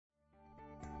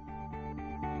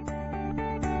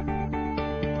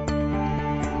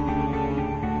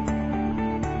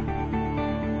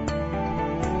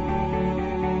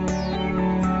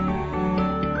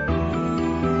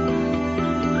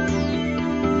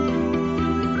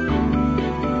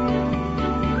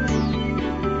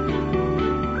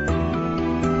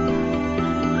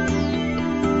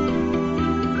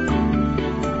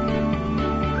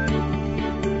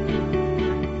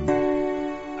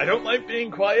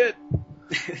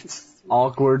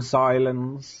Awkward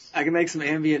silence. I can make some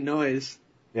ambient noise.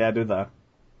 Yeah, do that.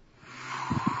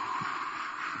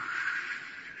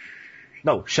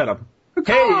 No, shut up.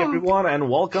 Hey everyone, and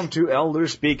welcome to Elder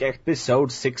Speak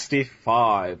episode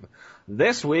 65.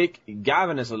 This week,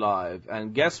 Gavin is alive,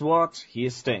 and guess what? He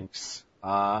stinks.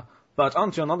 But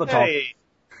on to another topic.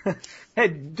 Hey,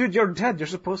 dude, you're dead. You're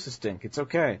supposed to stink. It's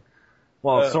okay.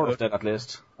 Well, sort of dead at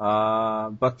least.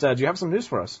 But do you have some news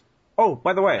for us? Oh,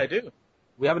 by the way. I do.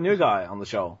 We have a new guy on the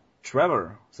show.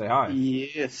 Trevor, say hi.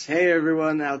 Yes. Hey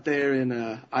everyone out there in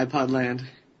iPod land.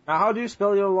 Now, how do you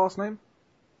spell your last name?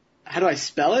 How do I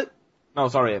spell it? No,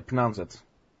 sorry, pronounce it.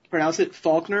 Pronounce it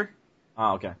Faulkner.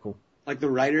 Ah, okay, cool. Like the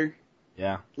writer.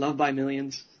 Yeah. Loved by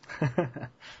millions.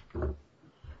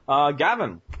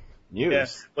 Gavin,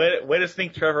 news. Yeah. Way to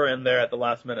sneak Trevor in there at the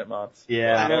last minute, Mods.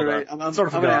 Yeah. I know, right? I'm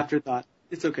an afterthought.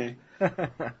 It's okay.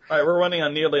 Alright, we're running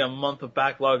on nearly a month of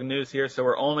backlog news here, so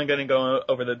we're only going to go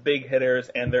over the big hitters,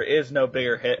 and there is no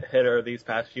bigger hitter these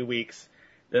past few weeks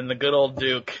than the good old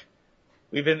Duke.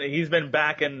 He's been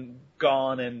back and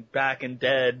gone and back and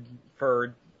dead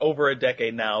for over a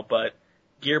decade now, but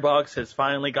Gearbox has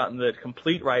finally gotten the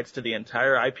complete rights to the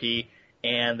entire IP,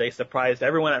 and they surprised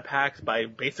everyone at PAX by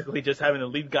basically just having the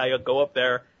lead guy go up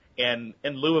there and,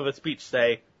 in lieu of a speech,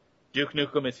 say, Duke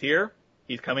Nukem is here,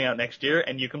 he's coming out next year,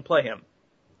 and you can play him.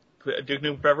 Duke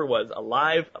Nukem Forever was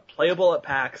alive, playable at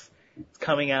PAX, it's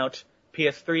coming out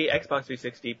PS3, Xbox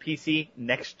 360, PC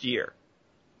next year.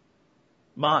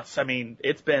 Moss, I mean,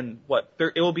 it's been,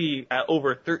 it will be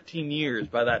over 13 years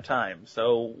by that time,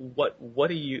 so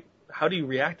how do you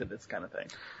react to this kind of thing?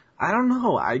 I don't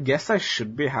know. I guess I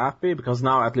should be happy because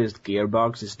now at least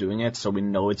Gearbox is doing it, so we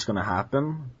know it's gonna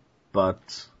happen.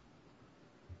 But,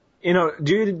 you know,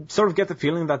 do you sort of get the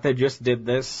feeling that they just did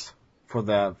this for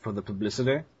the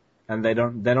publicity, and they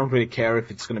don't really care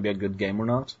if it's gonna be a good game or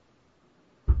not?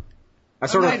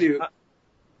 I do.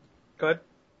 Go ahead.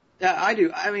 Yeah, I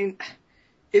do. I mean,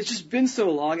 it's just been so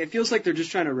long. It feels like they're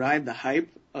just trying to ride the hype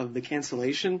of the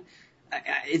cancellation.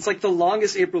 It's like the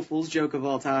longest April Fool's joke of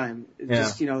all time. Yeah.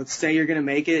 Just, say you're going to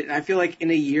make it. And I feel like in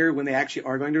a year when they actually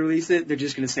are going to release it, they're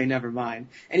just going to say never mind.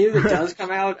 And even if it does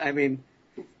come out, I mean,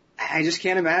 I just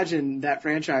can't imagine that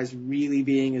franchise really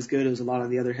being as good as a lot of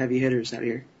the other heavy hitters out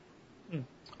here.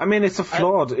 I mean, it's a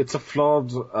flawed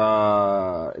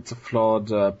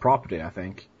property, I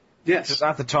think. Yes. Just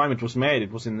at the time it was made,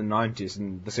 it was in the 90s,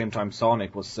 and the same time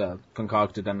Sonic was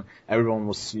concocted, and everyone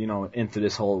was, into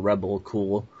this whole rebel,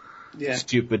 cool,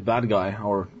 stupid bad guy,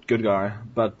 or good guy.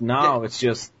 But now it's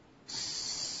just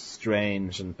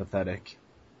strange and pathetic.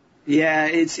 Yeah,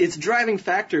 its driving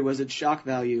factor was its shock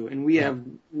value, and we have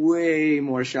way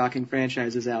more shocking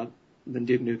franchises out than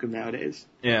Duke Nukem nowadays.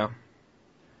 Yeah.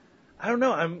 I don't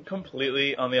know, I'm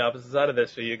completely on the opposite side of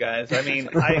this for you guys. I mean,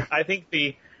 I think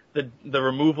the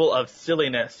removal of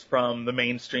silliness from the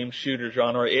mainstream shooter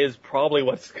genre is probably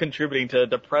what's contributing to the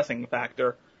depressing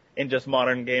factor in just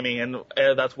modern gaming, and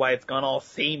that's why it's gone all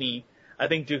samey. I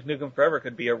think Duke Nukem Forever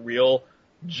could be a real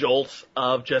jolt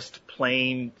of just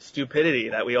plain stupidity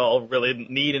that we all really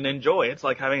need and enjoy. It's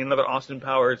like having another Austin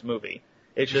Powers movie.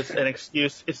 It's just an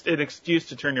excuse. It's an excuse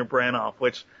to turn your brain off,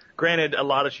 which, granted, a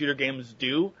lot of shooter games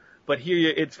do, but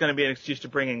here it's going to be an excuse to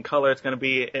bring in color. It's going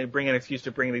to bring an excuse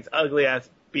to bring these ugly-ass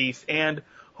beasts, and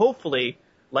hopefully,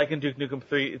 like in Duke Nukem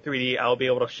 3D, I'll be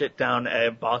able to shit down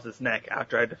a boss's neck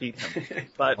after I defeat him.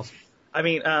 But, I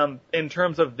mean, in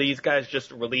terms of these guys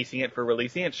just releasing it for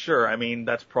releasing it, sure, I mean,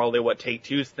 that's probably what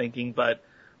Take-Two's thinking, but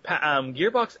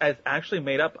Gearbox is actually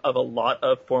made up of a lot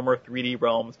of former 3D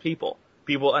Realms people,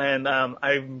 and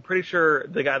I'm pretty sure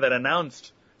the guy that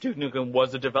announced Duke Nukem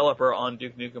was a developer on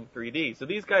Duke Nukem 3D. So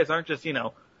these guys aren't just,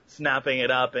 snapping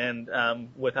it up and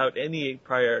without any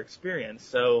prior experience.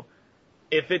 So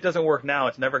if it doesn't work now,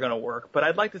 it's never going to work. But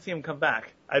I'd like to see him come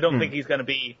back. I don't think he's going to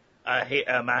be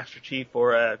a Master Chief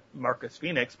or a Marcus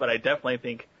Phoenix, but I definitely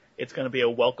think it's going to be a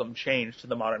welcome change to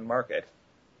the modern market.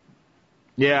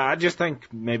 Yeah, I just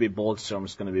think maybe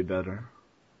Bulletstorm's going to be better.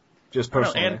 Just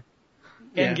personally.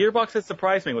 And Gearbox has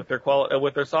surprised me with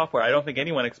their software. I don't think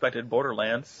anyone expected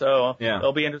Borderlands, so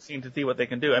it'll be interesting to see what they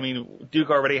can do. I mean, Duke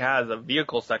already has a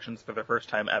vehicle sections for the first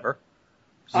time ever.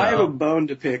 So. I have a bone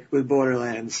to pick with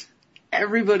Borderlands.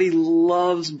 Everybody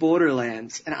loves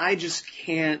Borderlands, and I just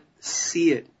can't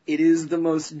see it. It is the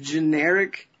most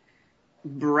generic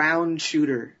brown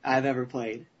shooter I've ever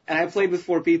played. And I played with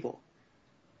 4 people.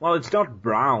 Well, it's not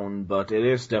brown, but it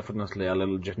is definitely a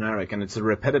little generic, and it's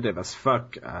repetitive as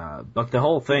fuck. But the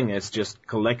whole thing is just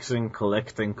collecting,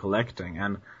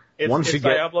 and once you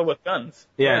get Diablo with guns.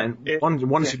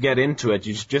 once you get into it,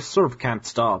 you just sort of can't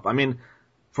stop. I mean,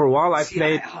 For a while, I See,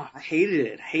 played. I hated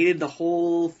it. Hated the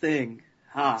whole thing.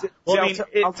 Well, See, I mean,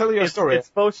 I'll tell you a story. It's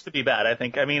supposed to be bad, I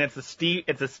think. I mean, it's a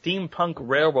steampunk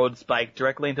railroad spike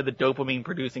directly into the dopamine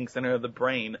producing center of the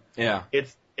brain. Yeah.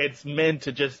 It's meant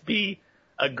to just be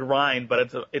a grind,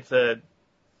 but it's an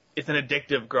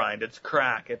addictive grind. It's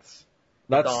crack. It's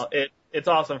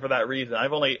awesome for that reason.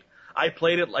 I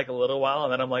played it like a little while,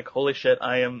 and then I'm like, holy shit,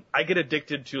 I get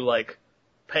addicted to like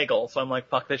Peggle, so I'm like,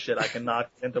 fuck this shit, I cannot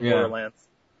get into Borderlands.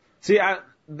 See,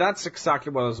 that's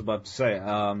exactly what I was about to say.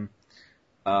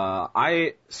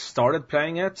 I started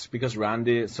playing it because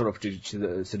Randy sort of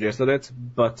suggested it,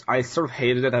 but I sort of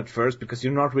hated it at first because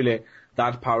you're not really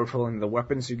that powerful and the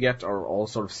weapons you get are all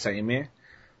sort of samey.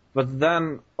 But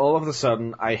then, all of a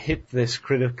sudden, I hit this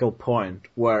critical point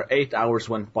where 8 hours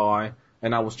went by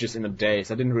and I was just in a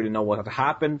daze. I didn't really know what had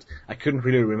happened. I couldn't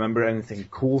really remember anything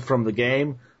cool from the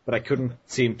game, but I couldn't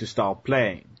seem to stop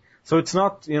playing. So it's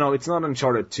not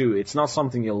Uncharted 2. It's not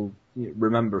something you'll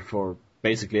remember for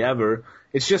basically ever.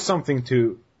 It's just something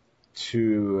to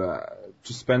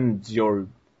spend your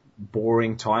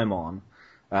boring time on,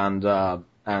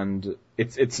 and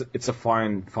it's a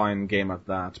fine game at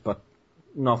that, but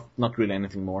not really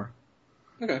anything more.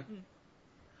 Okay.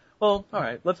 Well, all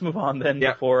right, let's move on then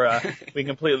before we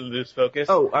completely lose focus.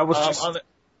 Oh, I was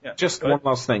just one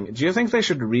last thing. Do you think they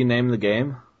should rename the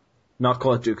game? Not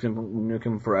call it Duke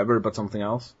Nukem Forever, but something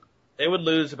else? They would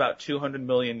lose about 200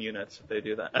 million units if they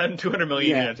do that. And 200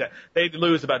 million units. Yeah. They'd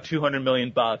lose about 200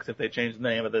 million bucks if they change the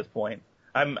name at this point.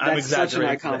 I'm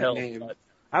exaggerating to the hill. But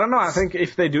I don't know. I think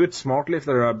if they do it smartly, if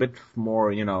they're a bit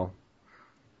more,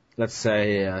 let's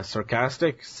say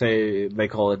sarcastic, say they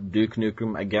call it Duke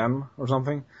Nukem again or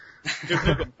something. Duke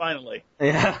Nukem, finally.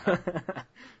 Yeah.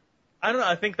 I don't know.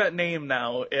 I think that name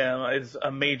now is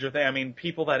a major thing. I mean,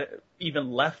 people that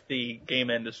even left the game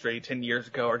industry 10 years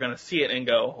ago are going to see it and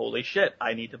go, holy shit,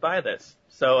 I need to buy this.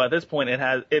 So at this point,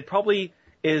 it probably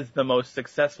is the most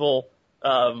successful,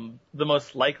 the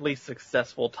most likely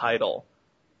successful title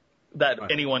that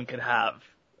anyone could have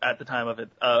at the time of it,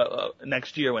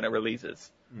 next year when it releases.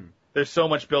 There's so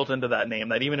much built into that name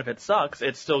that even if it sucks,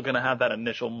 it's still going to have that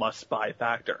initial must-buy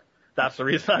factor. That's the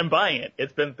reason I'm buying it.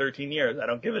 It's been 13 years. I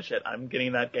don't give a shit. I'm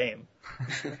getting that game.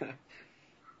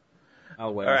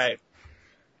 I'll wait. All right.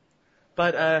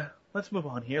 But let's move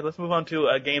on here. Let's move on to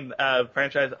a game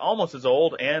franchise almost as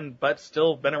old but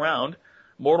still been around,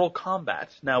 Mortal Kombat.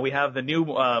 Now we have the new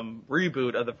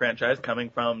reboot of the franchise coming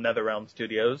from NetherRealm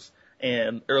Studios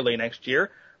in early next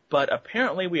year. But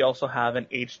apparently we also have an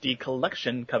HD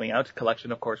collection coming out.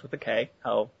 Collection, of course, with a K.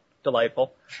 How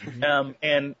delightful.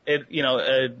 And it,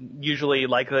 usually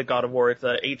like the God of War, it's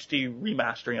a HD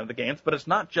remastering of the games, but it's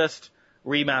not just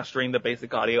remastering the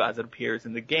basic audio as it appears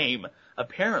in the game.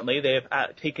 Apparently they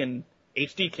have taken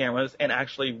HD cameras and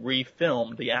actually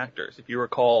refilmed the actors. If you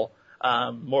recall,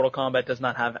 Mortal Kombat does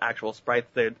not have actual sprites.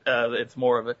 It's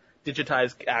more of a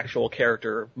digitized actual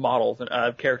character models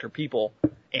and character people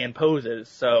and poses.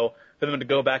 So for them to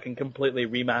go back and completely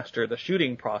remaster the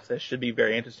shooting process should be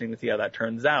very interesting to see how that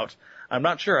turns out. I'm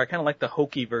not sure. I kind of like the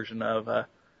hokey version of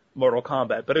Mortal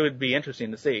Kombat, but it would be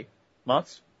interesting to see.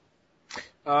 Mats?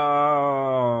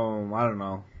 I don't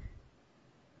know.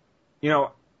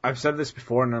 I've said this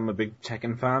before, and I'm a big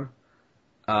Tekken fan.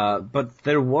 But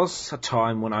there was a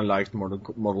time when I liked Mortal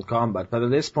Kombat, but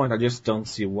at this point I just don't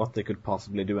see what they could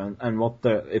possibly do, and what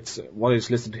is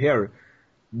listed here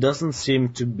doesn't seem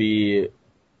to be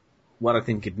what I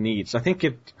think it needs. I think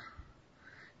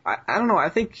I don't know, I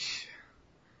think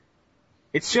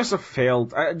it's just a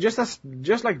failed, just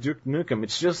like Duke Nukem,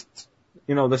 it's just,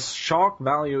 the shock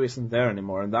value isn't there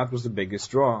anymore, and that was the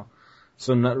biggest draw.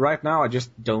 So right now I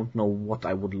just don't know what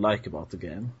I would like about the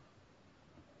game.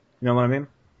 You know what I mean?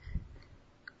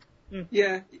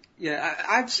 Yeah.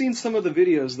 I've seen some of the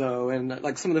videos though, and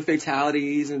like some of the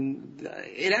fatalities, and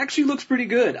it actually looks pretty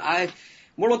good.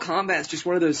 Mortal Kombat's just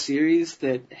one of those series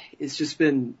that it's just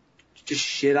been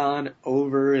shit on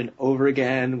over and over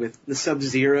again with the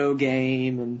Sub-Zero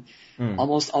game and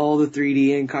almost all the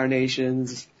 3D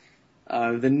incarnations,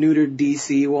 the neutered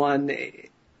DC one.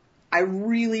 I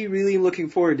really, really am looking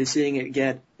forward to seeing it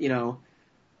get,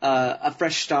 a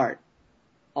fresh start.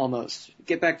 Almost.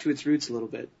 Get back to its roots a little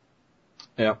bit.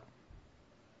 Yeah.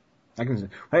 I can see.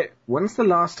 Hey, when's the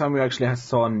last time we actually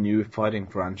saw a new fighting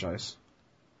franchise?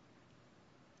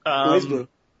 BlazBlue.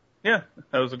 Yeah,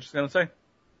 I was just gonna say.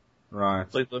 Right.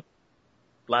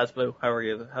 BlazBlue,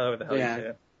 however the hell you say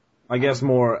it. I guess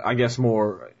more,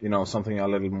 something a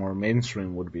little more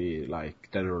mainstream would be like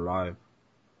Dead or Alive.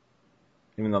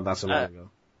 Even though that's a while ago.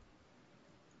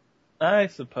 I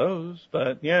suppose,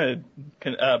 but yeah,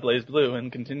 BlazBlue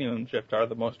and Continuum Shift are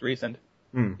the most recent.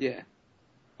 Yeah.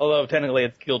 Although technically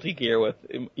it's Guilty Gear with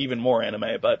even more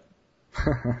anime, but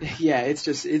Yeah,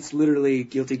 it's literally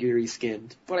Guilty Gear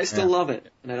reskinned. But I still love it,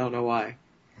 and I don't know why.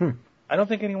 I don't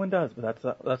think anyone does, but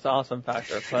that's an awesome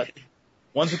factor. But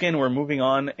once again, we're moving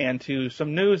on and to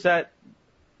some news that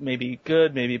may be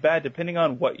good, may be bad, depending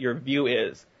on what your view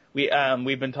is. We've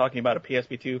been talking about a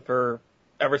PSP2 for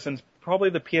ever since probably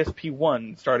the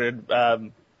PSP1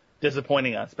 started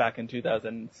disappointing us back in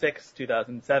 2006,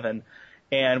 2007.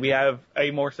 And we have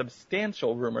a more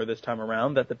substantial rumor this time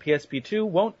around that the PSP2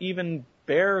 won't even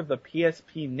bear the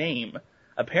PSP name.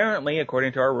 Apparently,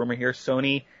 according to our rumor here,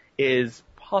 Sony is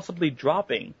possibly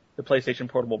dropping the PlayStation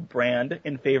Portable brand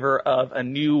in favor of a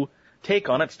new take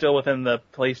on it, still within the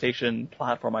PlayStation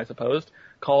platform, I suppose,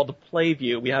 called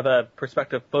Playview. We have a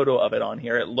perspective photo of it on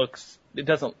here. It looks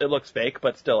fake,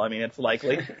 but still, I mean, it's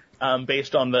likely,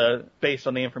 based on the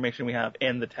information we have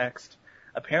in the text.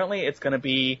 Apparently, it's going to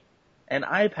be an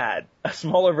iPad, a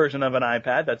smaller version of an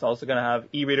iPad that's also going to have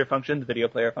e-reader functions, video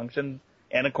player functions,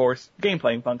 and of course, game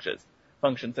playing functions.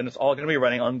 And it's all going to be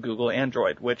running on Google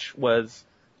Android, which was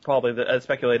probably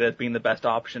speculated as being the best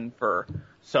option for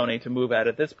Sony to move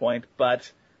at this point,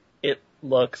 but it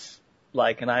looks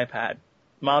like an iPad.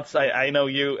 Mats, I know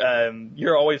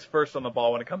you're always first on the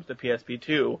ball when it comes to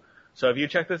PSP2. So have you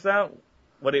checked this out?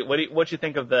 What you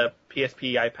think of the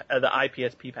PSP the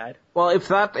iPSP pad? Well, if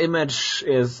that image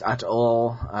is at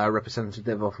all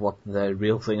representative of what the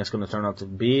real thing is going to turn out to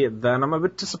be, then I'm a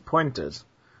bit disappointed.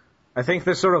 I think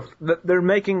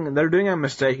they're doing a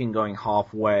mistake in going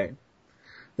halfway.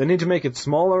 They need to make it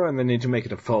smaller and they need to make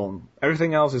it a phone.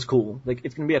 Everything else is cool. Like,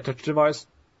 it can be a touch device.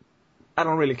 I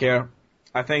don't really care.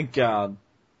 I think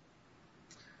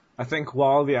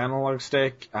while the analog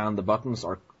stick and the buttons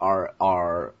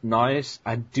are nice,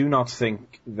 I do not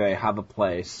think they have a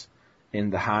place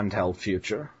in the handheld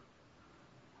future.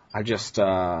 I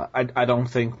don't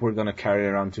think we're going to carry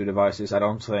around two devices. I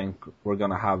don't think we're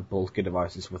going to have bulky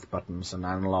devices with buttons and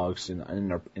analogs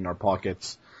in our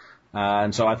pockets.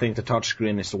 And so I think the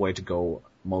touchscreen is the way to go,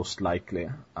 most likely.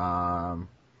 And,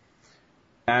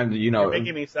 You're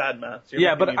making me sad, Matt.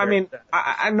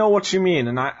 I know what you mean,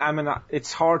 and I mean,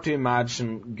 it's hard to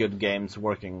imagine good games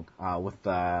working with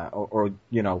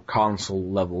console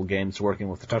level games working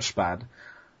with the touchpad.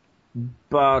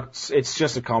 But it's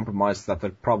just a compromise that they're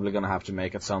probably going to have to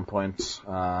make at some point,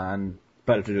 and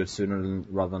better to do it sooner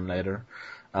rather than later.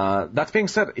 That being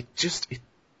said,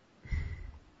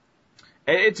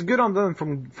 it's good on them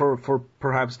for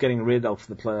perhaps getting rid of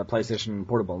the PlayStation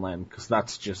Portable name, because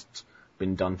that's just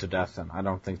been done to death, and I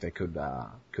don't think they could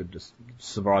just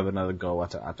survive another go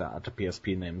at a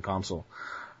PSP named console.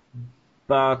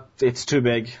 But it's too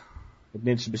big. It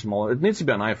needs to be smaller. It needs to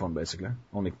be an iPhone, basically,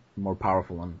 only more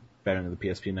powerful and bearing the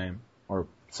PSP name or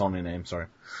Sony name. Sorry.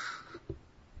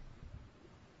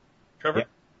 Trevor.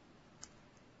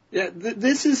 Yeah,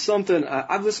 this is something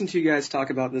I've listened to you guys talk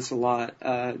about this a lot.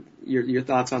 Your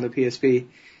thoughts on the PSP,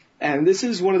 and this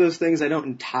is one of those things I don't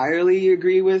entirely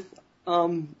agree with.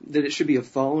 That it should be a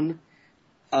phone.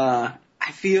 I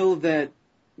feel that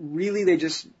really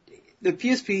the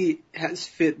PSP has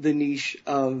fit the niche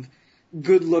of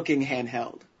good-looking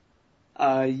handheld.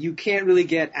 You can't really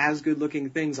get as good-looking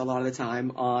things a lot of the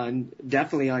time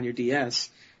definitely on your DS,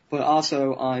 but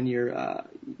also on your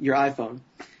iPhone.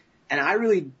 And I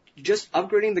really, just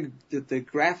upgrading the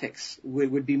graphics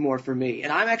would be more for me.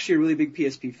 And I'm actually a really big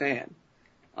PSP fan.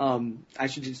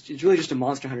 It's really just a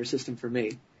Monster Hunter system for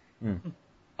me.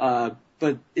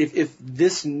 But if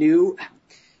this new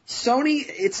Sony,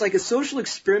 it's like a social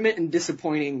experiment in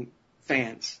disappointing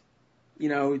fans.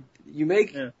 You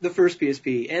make the first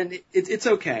PSP and it's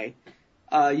okay.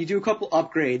 You do a couple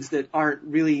upgrades that aren't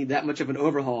really that much of an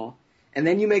overhaul. And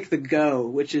then you make the Go,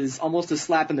 which is almost a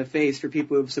slap in the face for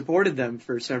people who've supported them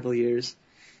for several years.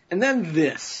 And then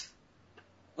this.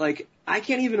 Like, I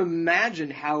can't even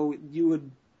imagine how you would...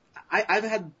 I've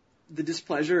had the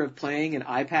displeasure of playing an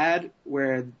iPad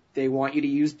where they want you to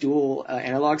use dual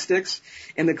analog sticks,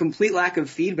 and the complete lack of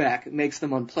feedback makes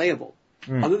them unplayable.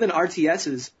 Other than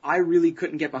RTSs, I really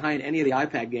couldn't get behind any of the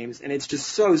iPad games, and it's just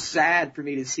so sad for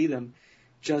me to see them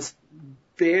just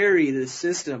bury the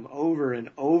system over and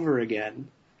over again.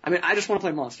 I mean, I just want to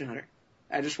play Monster Hunter.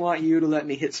 I just want you to let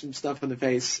me hit some stuff in the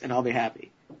face, and I'll be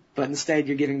happy. But instead,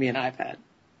 you're giving me an iPad.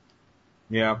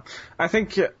 Yeah, I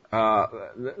think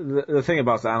the thing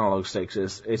about the analog sticks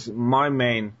is my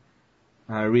main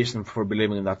reason for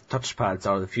believing that touchpads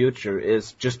are the future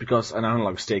is just because an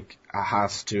analog stick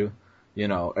has to,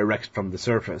 erect from the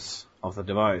surface of the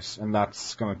device, and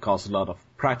that's going to cause a lot of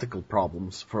practical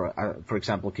problems. For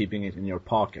example, keeping it in your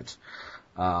pocket,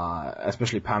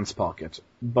 especially pants pocket.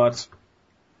 But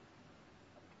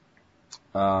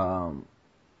But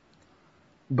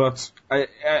I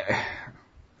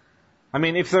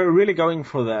mean, if they're really going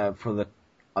for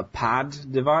a pad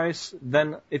device,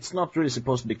 then it's not really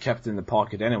supposed to be kept in the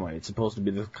pocket anyway. It's supposed to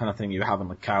be the kind of thing you have on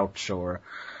the couch or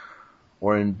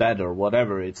in bed or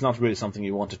whatever. It's not really something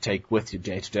you want to take with you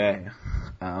day to day,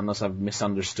 unless I've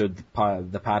misunderstood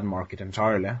the pad market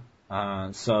entirely.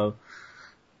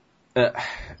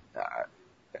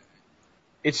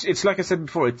 It's like I said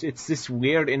before, it's this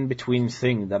weird in between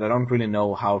thing that I don't really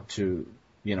know how to,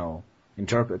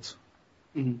 interpret.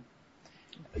 Mm-hmm.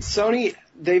 Sony,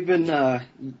 they've been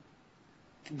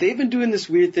doing this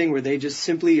weird thing where they just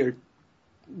simply are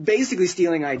basically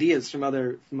stealing ideas from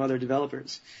other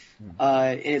developers,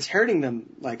 and it's hurting them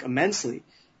like immensely.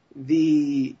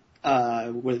 The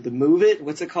Move It,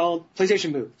 what's it called?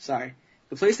 PlayStation Move. Sorry,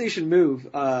 the PlayStation Move.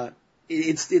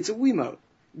 It's a Wiimote.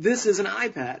 This is an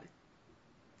iPad.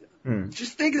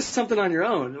 Just think of something on your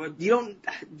own. Do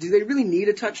they really need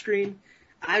a touchscreen?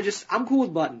 I'm cool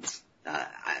with buttons.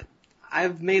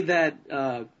 I've made that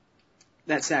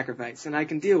sacrifice, and I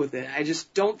can deal with it. I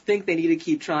just don't think they need to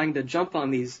keep trying to jump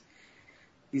on these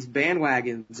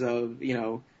bandwagons of,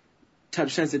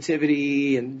 touch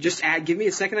sensitivity and just give me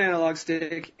a second analog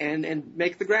stick and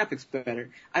make the graphics better.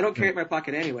 I don't carry it in my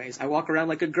pocket anyways. I walk around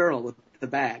like a girl with the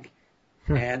bag,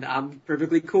 and I'm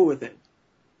perfectly cool with it.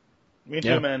 Me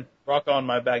too, man. Rock on,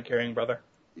 my bag carrying brother.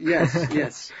 Yes,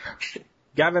 yes.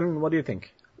 Gavin, what do you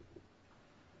think?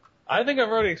 I think I've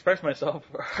already expressed myself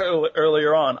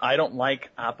earlier on. I don't like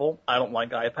Apple. I don't like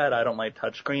iPad. I don't like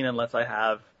touchscreen unless I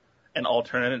have an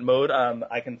alternate mode.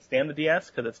 I can stand the DS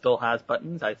because it still has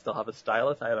buttons. I still have a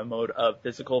stylus. I have a mode of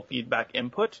physical feedback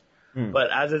input.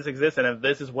 But as this exists, and if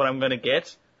this is what I'm going to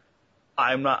get,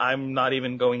 I'm not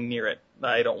even going near it.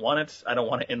 I don't want it. I don't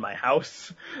want it in my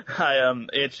house.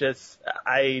 It's just,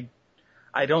 I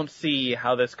don't see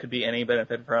how this could be any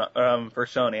benefit for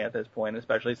Sony at this point,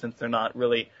 especially since they're not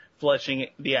really fleshing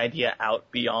the idea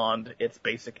out beyond its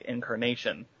basic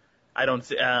incarnation. I don't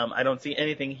see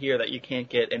anything here that you can't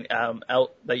get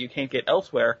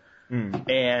elsewhere,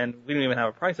 and we don't even have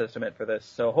a price estimate for this.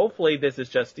 So hopefully this is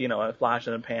just a flash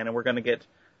in the pan, and we're going to get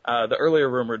the earlier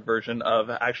rumored version of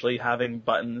actually having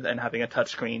buttons and having a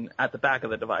touchscreen at the back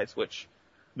of the device, which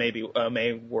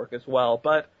may work as well.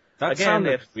 But that again,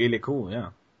 sounded really cool, yeah.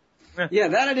 Yeah,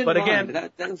 that I didn't mind. Again,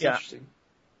 that was interesting.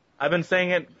 I've been saying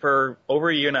it for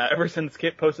over a year now, ever since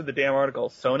Kit posted the damn article.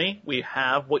 Sony, we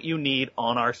have what you need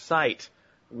on our site.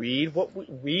 We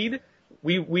laid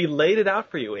it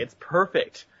out for you. It's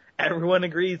perfect. Everyone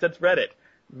agrees that's Reddit.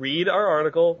 Read our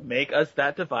article, make us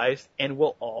that device, and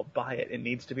we'll all buy it. It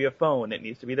needs to be a phone. It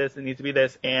needs to be this. It needs to be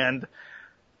this. And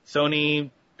Sony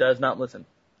does not listen.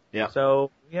 Yeah. So,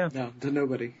 yeah. No, to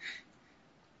nobody.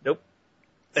 Nope.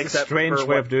 It's a strange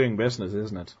way of doing business,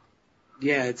 isn't it?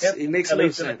 Yeah, it makes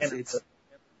no sense.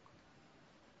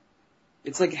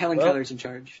 It's like Helen Keller's in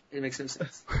charge. It makes no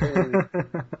sense.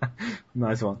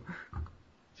 Nice one.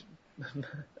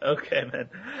 Okay, man.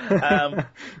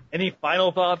 Any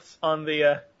final thoughts on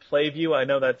the PlayView? I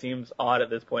know that seems odd at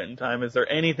this point in time. Is there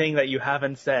anything that you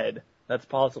haven't said that's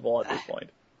possible at this point?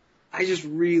 I just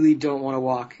really don't want to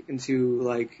walk into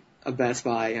like a Best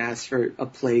Buy and ask for a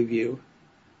PlayView.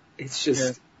 It's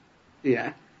just,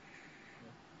 yeah.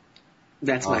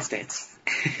 That's my stance.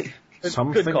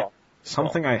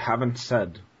 Something I haven't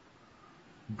said.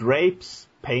 Drapes,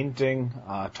 painting,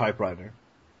 typewriter.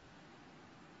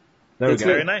 There we go.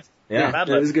 Very nice. Yeah, that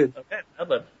was good. Okay,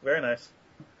 Madlib. Very nice.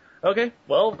 Okay,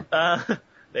 well,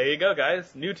 there you go,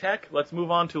 guys. New tech. Let's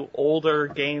move on to older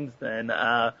games then.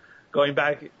 Going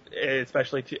back,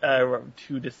 especially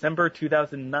to December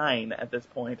 2009 at this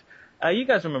point. You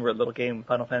guys remember a little game,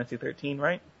 Final Fantasy 13,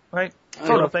 right? Right?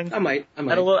 Sort of thing. I might.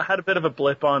 Had a bit of a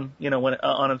blip on, when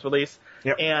on its release.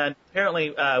 Yep. And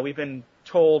apparently, we've been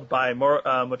told by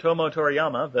Motomo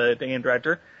Toriyama, the game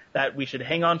director, that we should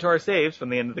hang on to our saves from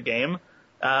the end of the game,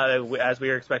 as we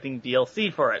are expecting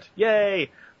DLC for it.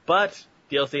 Yay! But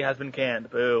DLC has been canned.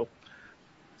 Boo.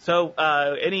 So,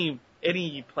 any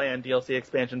planned DLC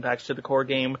expansion packs to the core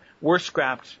game were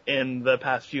scrapped in the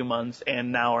past few months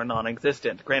and now are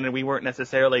non-existent. Granted, we weren't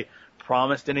necessarily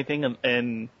promised anything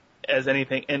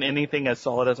anything as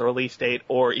solid as a release date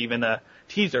or even a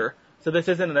teaser. So this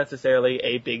isn't necessarily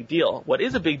a big deal. What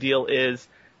is a big deal is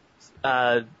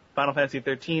Final Fantasy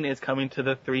 13 is coming to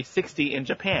the 360 in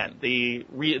Japan, the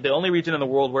only region in the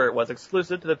world where it was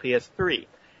exclusive to the PS3.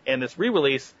 And this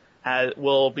re-release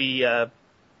will be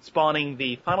spawning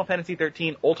the Final Fantasy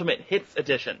 13 Ultimate Hits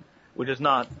Edition, which is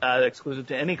not exclusive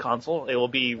to any console. It will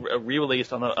be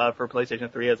re-released for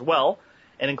PlayStation 3 as well,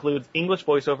 and includes English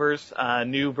voiceovers, a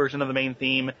new version of the main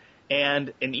theme,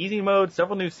 and in easy mode,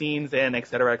 several new scenes, and et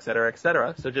cetera, et cetera, et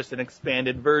cetera. So just an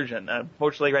expanded version.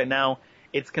 Unfortunately, right now,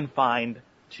 it's confined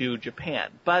to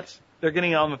Japan. But they're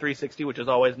getting it on the 360, which is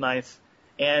always nice.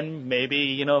 And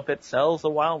maybe, if it sells a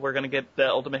while, we're going to get the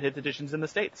Ultimate Hits editions in the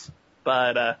States.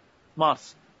 But,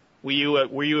 Moss, were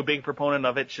you a big proponent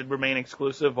of it should remain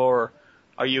exclusive, or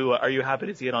are you happy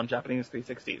to see it on Japanese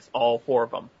 360s, all 4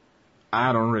 of them?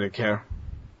 I don't really care.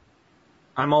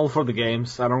 I'm all for the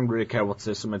games. I don't really care what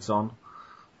system it's on.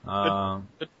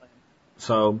 Good plan.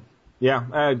 So,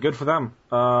 yeah, good for them.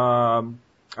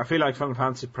 I feel like Final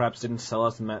Fantasy perhaps didn't sell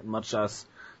as much as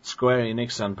Square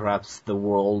Enix and perhaps the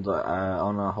world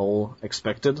on a whole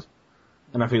expected.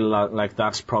 And I feel like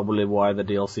that's probably why the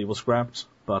DLC was scrapped.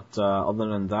 But other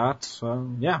than that,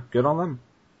 yeah, good on them.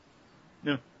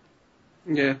 Yeah.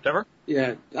 Yeah. Trevor?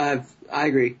 Yeah, I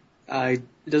agree. It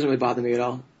doesn't really bother me at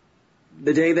all.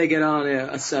 The day they get on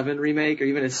a 7 remake or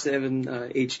even a 7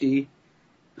 HD,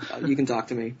 you can talk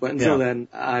to me. But until then,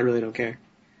 I really don't care.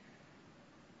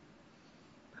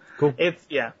 Cool.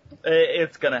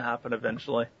 It's gonna happen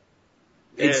eventually.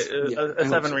 A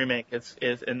 7 remake is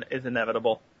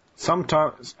inevitable.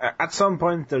 Sometimes, at some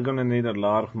point, they're gonna need a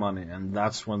lot of money, and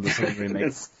that's when the 7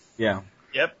 remake. Yeah.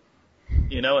 Yep.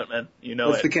 You know it, man. You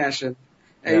know That's it. the cash in.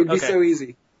 Yeah. It'd be so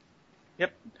easy.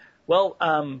 Yep. Well,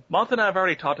 Month and I have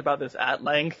already talked about this at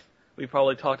length. We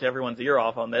probably talked everyone's ear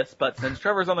off on this, but since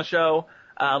Trevor's on the show,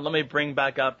 let me bring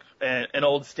back up an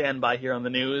old standby here on the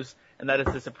news, and that is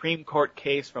the Supreme Court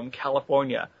case from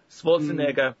California,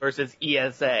 Schwarzenegger versus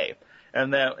ESA.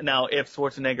 And now, if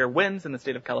Schwarzenegger wins and the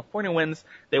state of California wins,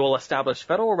 they will establish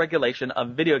federal regulation of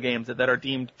video games that are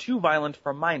deemed too violent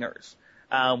for minors,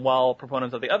 while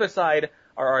proponents of the other side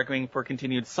are arguing for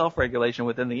continued self-regulation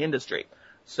within the industry.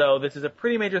 So this is a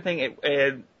pretty major thing.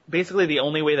 Basically, the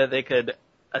only way that they could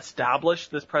establish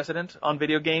this precedent on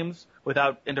video games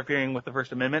without interfering with the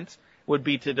First Amendment would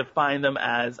be to define them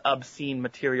as obscene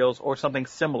materials or something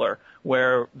similar,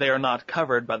 where they are not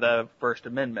covered by the First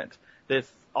Amendment. This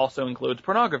also includes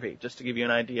pornography, just to give you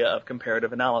an idea of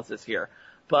comparative analysis here.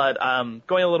 But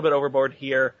going a little bit overboard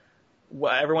here,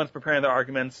 everyone's preparing their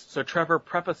arguments. So Trevor,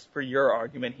 preface for your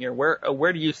argument here.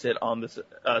 Where do you sit on this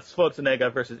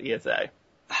Schwarzenegger versus ESA?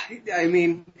 I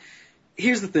mean,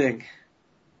 here's the thing.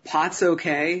 Pot's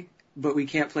okay, but we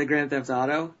can't play Grand Theft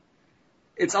Auto.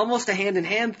 It's almost a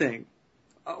hand-in-hand thing.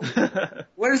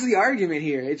 What is the argument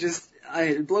here?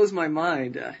 It blows my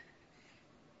mind.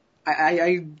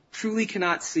 I truly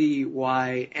cannot see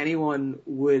why anyone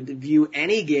would view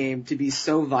any game to be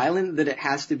so violent that it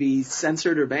has to be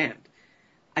censored or banned.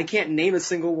 I can't name a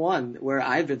single one where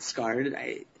I've been scarred.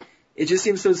 It just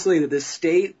seems so silly that the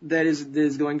state that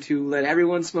is going to let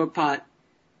everyone smoke pot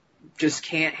just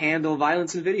can't handle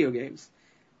violence in video games.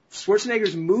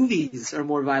 Schwarzenegger's movies are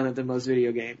more violent than most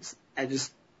video games. I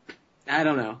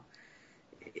don't know.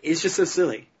 It's just so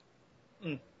silly.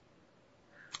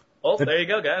 Well, there you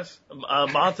go, guys.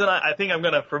 Mons and I think I'm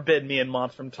going to forbid me and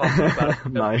Mons from talking about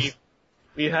it. Nice.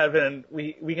 We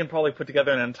can probably put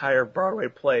together an entire Broadway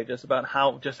play just about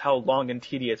how long and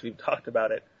tedious we've talked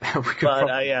about it. We could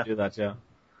probably do that, yeah.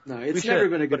 No, it's never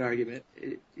been a good argument.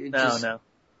 No.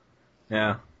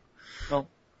 Yeah. Well,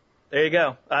 there you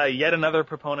go. Yet another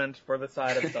proponent for the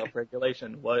side of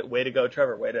self-regulation. Way to go,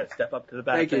 Trevor. Way to step up to the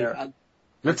bat Thank there. you.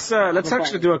 Let's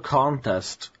actually do a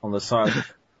contest on the side.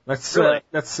 Let's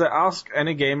ask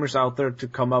any gamers out there to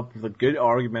come up with a good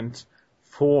argument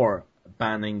for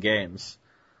banning games.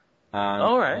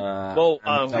 All right.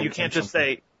 You can't just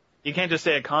say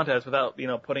a contest without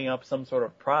putting up some sort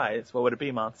of prize. What would it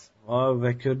be, Mons? Well,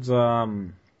 they could. A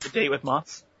date with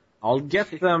Mons? I'll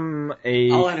get them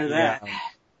I'll enter that.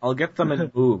 I'll get them a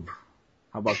boob.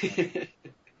 How about that?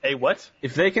 A what?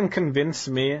 If they can convince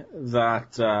me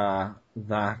that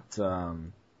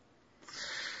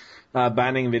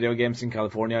banning video games in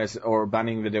California or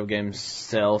banning video games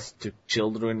sales to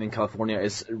children in California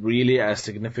is really a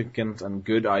significant and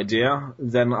good idea,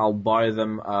 then I'll buy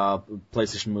them a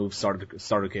PlayStation Move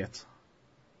starter kit.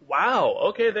 Wow.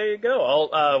 Okay, there you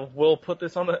go.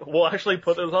 We'll actually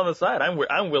put this on the side.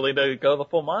 I'm willing to go the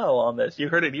full mile on this. You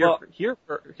heard it here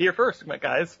first,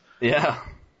 guys. Yeah.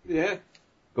 Yeah.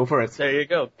 Go for it. There you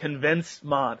go. Convince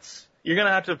Mons. You're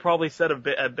gonna have to probably set a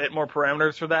bit more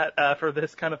parameters for that, for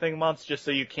this kind of thing, Mons, just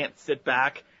so you can't sit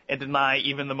back and deny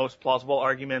even the most plausible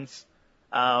arguments,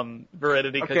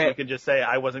 validity, because you could just say,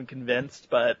 I wasn't convinced,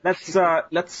 but...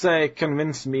 Let's say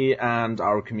convince me and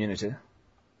our community.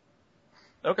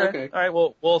 Okay. All right,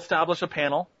 we'll establish a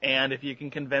panel, and if you can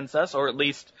convince us, or at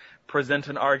least present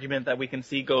an argument that we can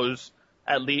see goes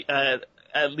at least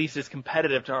as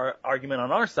competitive to our argument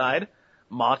on our side,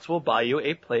 Mott's will buy you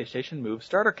a PlayStation Move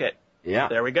starter kit. Yeah.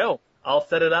 There we go. I'll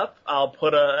set it up. I'll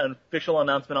put an official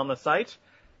announcement on the site,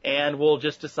 and we'll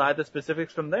just decide the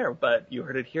specifics from there. But you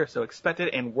heard it here, so expect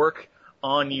it and work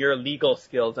on your legal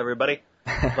skills, everybody.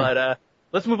 But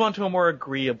let's move on to a more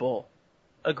agreeable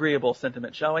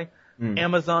sentiment, shall we?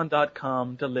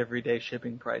 Amazon.com delivery day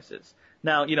shipping prices.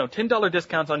 Now, $10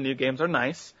 discounts on new games are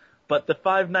nice, but the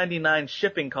 $5.99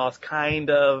 shipping cost kind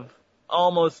of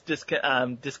almost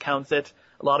discounts it.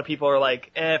 A lot of people are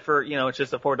like, it's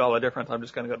just a $4 difference. I'm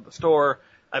just going to go to the store.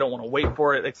 I don't want to wait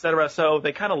for it, etc. So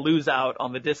they kind of lose out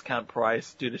on the discount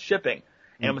price due to shipping.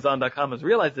 Amazon.com has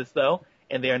realized this though,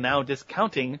 and they are now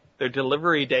discounting their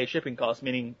delivery day shipping costs,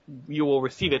 meaning you will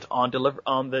receive it on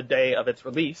the day of its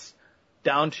release,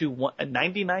 down to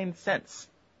 99 cents,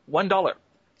 $1.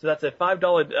 So that's a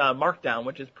 $5 markdown,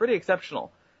 which is pretty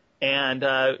exceptional. And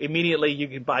immediately you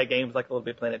can buy games like Little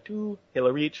Big Planet 2,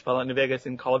 Halo Reach, Fallout New Vegas,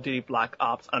 and Call of Duty Black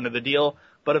Ops under the deal.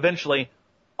 But eventually,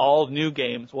 all new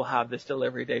games will have this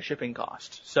delivery day shipping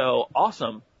cost. So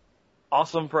awesome.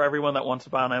 Awesome for everyone that wants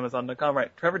to buy on Amazon.com,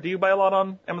 right? Trevor, do you buy a lot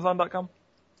on Amazon.com?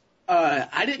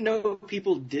 I didn't know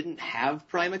people didn't have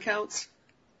Prime accounts.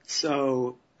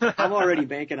 So I'm already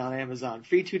banking on Amazon.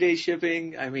 Free 2-day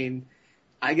shipping. I mean,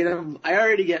 I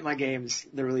already get my games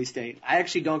the release date. I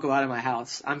actually don't go out of my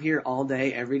house. I'm here all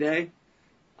day, every day.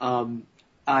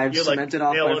 I've cemented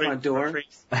off my front door.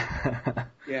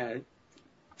 Yeah.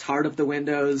 Tarred up the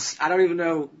windows. I don't even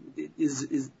know,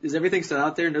 is everything still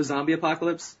out there? No zombie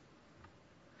apocalypse?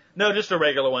 No, just a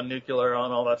regular one, nuclear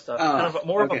on all that stuff. Kind of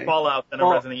more of a Fallout than a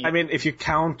Resident Evil. I mean, if you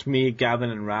count me, Gavin,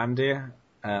 and Randy,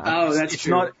 that's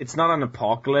true. It's not an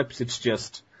apocalypse. It's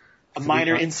just a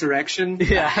minor insurrection.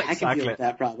 Yeah, I can deal with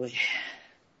that probably.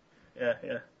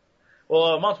 Yeah.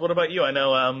 Well, Mons, what about you? I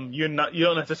know you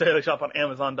don't necessarily shop on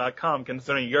Amazon.com,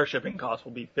 considering your shipping cost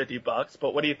will be $50.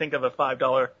 But what do you think of a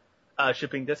 $5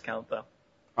 shipping discount, though?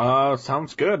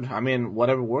 Sounds good. I mean,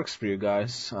 whatever works for you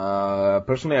guys.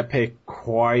 Personally, I pay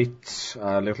quite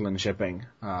little in shipping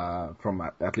from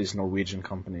at least Norwegian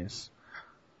companies.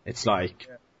 It's like,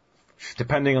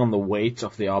 depending on the weight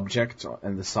of the object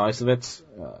and the size of it,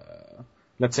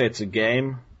 let's say it's a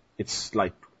game, it's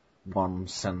like 1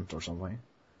 cent or something.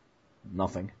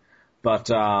 Nothing. But,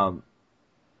 I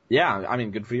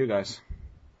mean, good for you guys.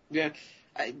 Yeah.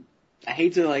 I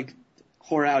hate to,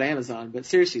 whore out Amazon, but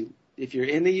seriously, if you're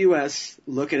in the U.S.,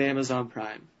 look at Amazon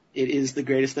Prime. It is the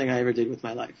greatest thing I ever did with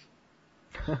my life.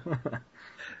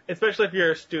 Especially if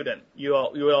you're a student. You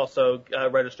also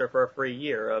register for a free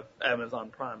year of Amazon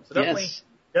Prime. So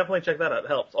definitely check that out. It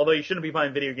helps. Although you shouldn't be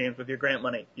buying video games with your grant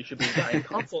money. You should be buying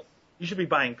consoles. You should be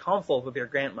buying consoles with your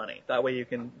grant money. That way you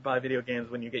can buy video games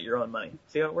when you get your own money.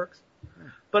 See how it works?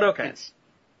 But okay. Yes.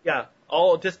 Yeah,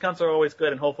 all discounts are always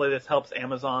good, and hopefully this helps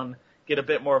Amazon get a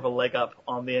bit more of a leg up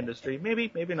on the industry.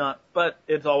 Maybe not, but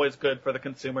it's always good for the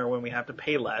consumer when we have to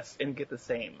pay less and get the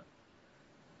same.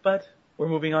 But we're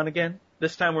moving on again.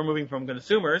 This time we're moving from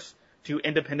consumers to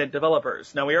independent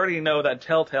developers. Now we already know that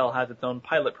Telltale has its own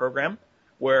pilot program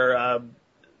where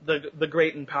the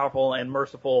great and powerful and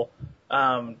merciful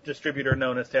distributor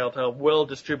known as Telltale will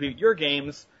distribute your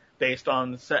games based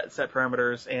on set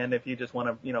parameters, and if you just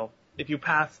want to, if you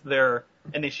pass their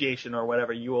initiation or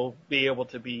whatever, you will be able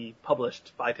to be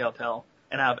published by Telltale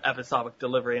and have episodic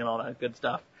delivery and all that good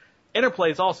stuff.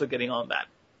 Interplay is also getting on that.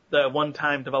 The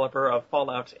one-time developer of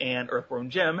Fallout and Earthworm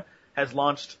Jim has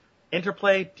launched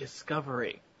Interplay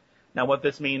Discovery. Now what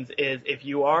this means is if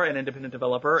you are an independent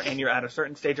developer and you're at a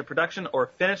certain stage of production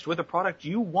or finished with a product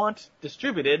you want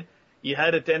distributed, you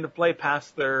head it to Interplay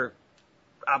past their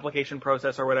application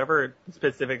process or whatever.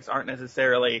 Specifics aren't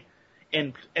necessarily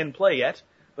in play yet,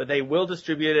 but they will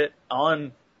distribute it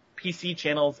on PC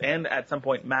channels and at some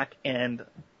point Mac and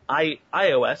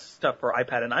iOS stuff for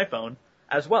iPad and iPhone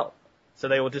as well. So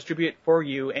they will distribute it for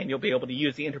you, and you'll be able to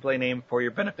use the Interplay name for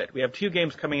your benefit. We have 2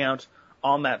 games coming out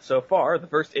on that so far. The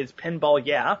first is Pinball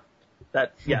Yeah.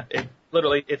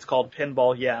 It's called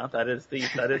Pinball Yeah. That is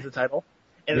the title.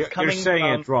 And it's coming. You're saying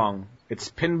it wrong. It's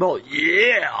Pinball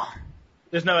Yeah.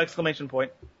 There's no exclamation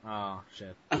point. Oh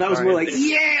shit! I thought it was more like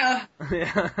yeah.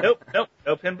 Nope.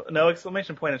 No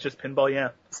exclamation point. It's just Pinball Yeah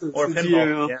or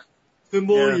Pinball Yeah.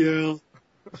 Pinball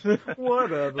Yeah.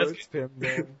 Whatever. It's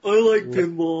Pinball. I like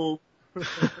pinball.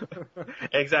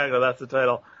 Exactly, that's the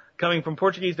title. Coming from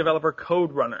Portuguese developer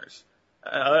Code Runners.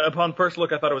 Upon first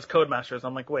look, I thought it was Codemasters.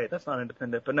 I'm like, wait, that's not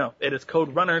independent. But no, it is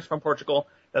Code Runners from Portugal.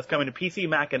 That's coming to PC,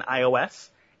 Mac, and iOS.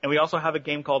 And we also have a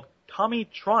game called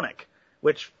Tommytronic,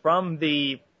 which from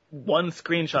the one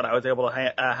screenshot I was able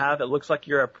to have, it looks like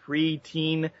you're a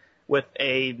pre-teen with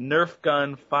a Nerf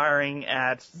gun firing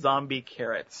at zombie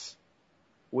carrots.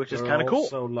 which is They're kind of cool.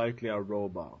 also likely a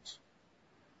robot.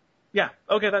 Yeah,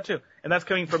 okay, that too. And that's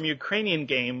coming from Ukrainian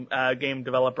game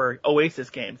developer Oasis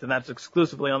Games, and that's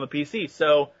exclusively on the PC.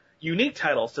 So unique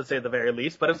titles, to say the very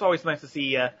least, but it's always nice to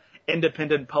see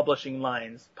independent publishing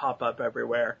lines pop up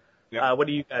everywhere. Yeah.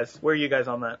 Where are you guys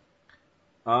on that?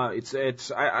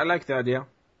 I like the idea.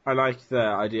 I like the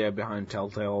idea behind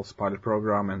Telltale's pilot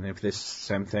program, and if this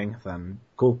same thing, then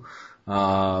cool.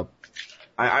 I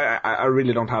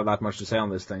really don't have that much to say on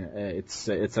this thing. It's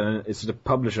a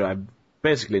publisher I've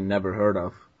basically never heard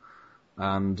of,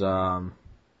 and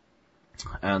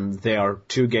they are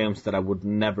two games that I would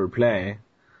never play.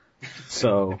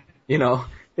 So,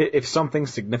 if something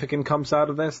significant comes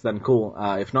out of this, then cool.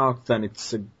 If not, then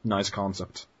it's a nice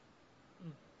concept.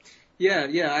 Yeah,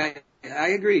 I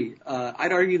agree.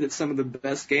 I'd argue that some of the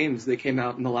best games that came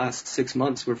out in the last 6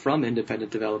 months were from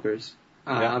independent developers.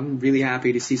 Yeah. I'm really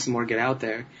happy to see some more get out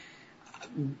there.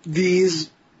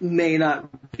 These may not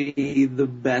be the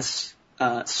best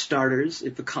starters.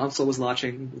 If the console was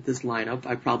launching with this lineup,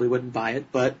 I probably wouldn't buy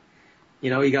it, but,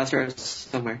 you gotta start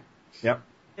somewhere. Yep.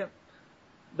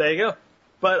 There you go.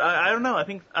 But I don't know. I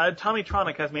think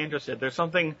Tommytronic has me interested. There's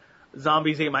something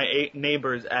Zombies Ate My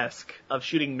Neighbors-esque of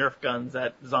shooting Nerf guns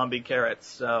at zombie carrots.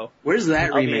 So where's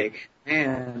that remake?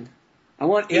 Man, I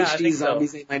want HD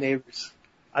Zombies Ate My Neighbors.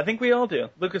 I think we all do.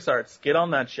 LucasArts, get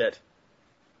on that shit.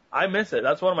 I miss it.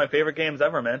 That's one of my favorite games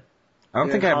ever, man. I don't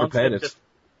think I ever played it.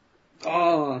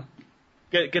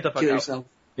 Get the fuck Kill out. yourself.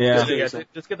 Yeah.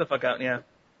 Just get the fuck out. Yeah.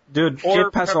 Dude,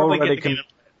 Kip has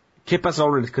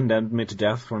already condemned me to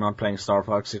death for not playing Star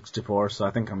Fox 64, so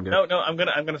I think I'm good. No, I'm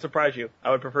gonna surprise you.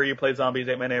 I would prefer you play Zombies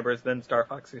Ate My Neighbors than Star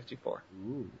Fox 64.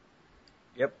 Ooh.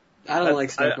 Yep. I don't like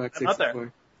Star Fox 64. I'm out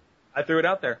there. I threw it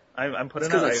out there. I'm putting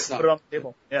it out. I put it on the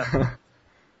table. Yeah.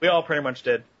 We all pretty much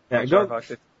did. Yeah, Star Fox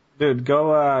 64. Dude,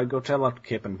 go tell that to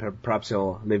Kip, and perhaps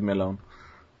he'll leave me alone.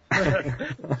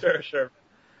 Sure.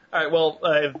 All right. Well,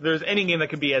 if there's any game that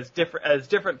could be as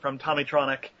different from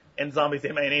Tommytronic and Zombies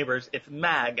Ate My Neighbors, it's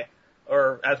MAG,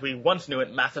 or as we once knew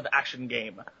it, Massive Action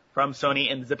Game from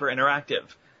Sony and Zipper Interactive.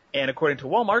 And according to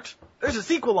Walmart, there's a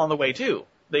sequel on the way too.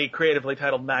 The creatively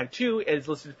titled MAG 2 is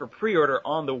listed for pre-order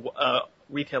on the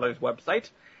retailer's website,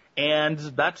 and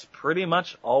that's pretty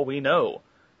much all we know.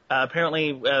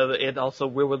 Apparently, it also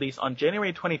will release on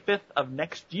January 25th of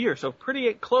next year, so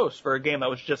pretty close for a game that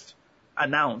was just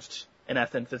announced, in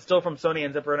essence. It's still from Sony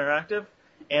and Zipper Interactive,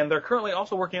 and they're currently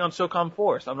also working on SOCOM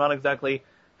 4, so I'm not exactly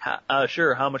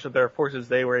sure how much of their forces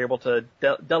they were able to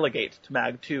delegate to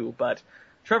MAG 2. But,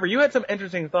 Trevor, you had some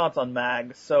interesting thoughts on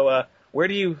MAG, so where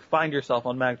do you find yourself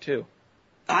on MAG 2?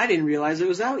 I didn't realize it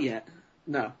was out yet.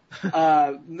 No.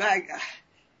 MAG...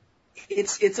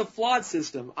 It's a flawed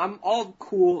system. I'm all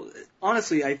cool.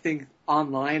 Honestly, I think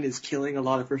online is killing a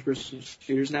lot of first-person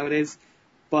shooters nowadays.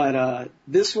 But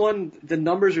this one, the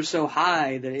numbers are so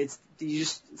high that you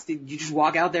just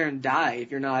walk out there and die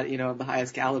if you're not of the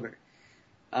highest caliber.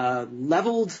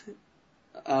 Leveled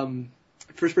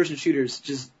first-person shooters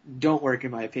just don't work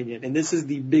in my opinion, and this is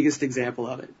the biggest example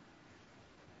of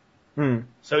it.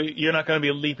 So you're not going to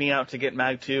be leaping out to get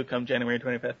MAG 2 come January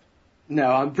 25th? No,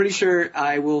 I'm pretty sure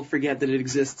I will forget that it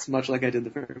exists, much like I did the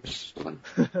first one.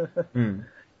 Well,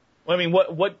 I mean,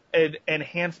 what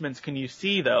enhancements can you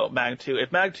see, though, MAG 2?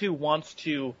 If MAG 2 wants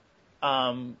to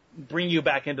bring you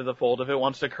back into the fold, if it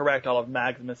wants to correct all of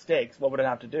MAG's mistakes, what would it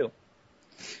have to do?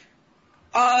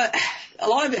 A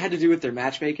lot of it had to do with their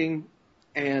matchmaking,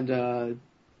 and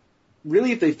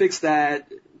really if they fixed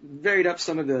that, varied up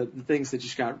some of the things that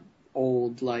just got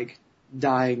old, like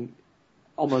dying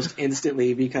almost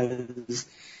instantly because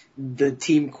the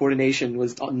team coordination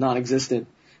was non-existent.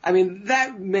 I mean,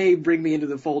 that may bring me into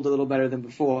the fold a little better than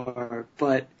before,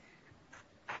 but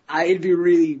it'd be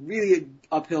really, really an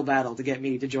uphill battle to get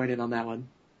me to join in on that one.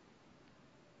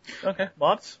 Okay,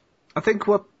 lots? I think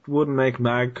what would make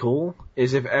MAG cool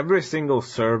is if every single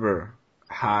server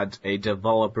had a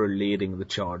developer leading the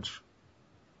charge.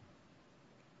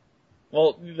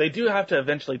 Well, they do have to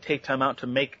eventually take time out to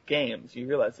make games. You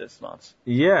realize this, Mots?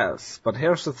 Yes, but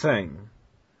here's the thing.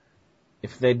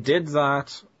 If they did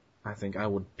that, I think I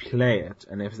would play it.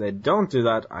 And if they don't do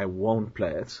that, I won't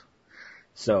play it.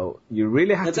 So you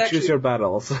really have to choose your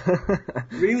battles.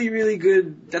 Really, really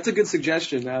good. That's a good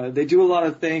suggestion. They do a lot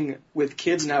of thing with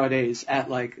kids nowadays at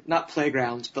not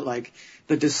playgrounds, but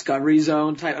the Discovery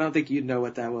Zone type. I don't think you'd know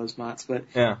what that was, Mots, but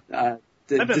yeah.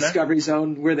 The Discovery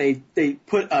Zone where they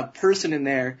put a person in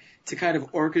there to kind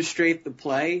of orchestrate the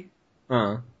play.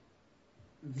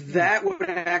 That would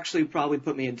actually probably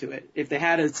put me into it. If they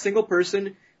had a single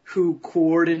person who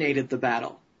coordinated the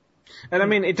battle. And I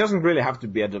mean, it doesn't really have to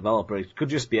be a developer. It could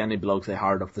just be any bloke they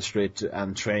hired off the street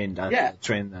and trained at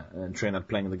train at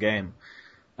playing the game.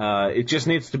 It just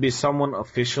needs to be someone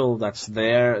official that's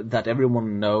there, that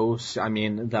everyone knows. I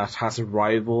mean, that has a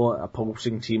rival,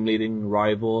 opposing team leading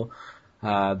rival,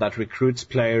 that recruits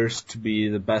players to be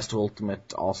the best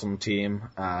ultimate awesome team,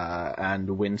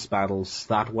 and wins battles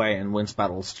that way, and wins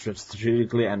battles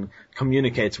strategically, and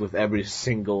communicates with every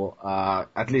single,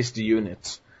 at least the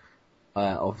unit,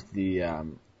 of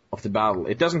the battle.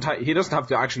 He doesn't have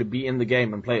to actually be in the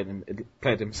game and play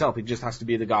it himself. He just has to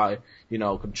be the guy,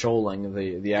 controlling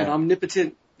the an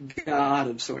omnipotent god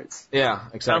of sorts. Yeah,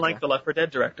 exactly. Sound like the Left 4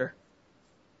 Dead director.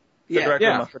 The Yeah. director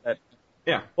of Left 4 Dead.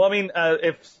 Yeah. Well, I mean,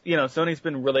 if Sony's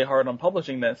been really hard on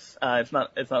publishing this, it's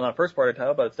not a first party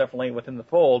title, but it's definitely within the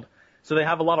fold. So they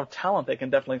have a lot of talent they can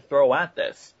definitely throw at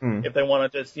this. If they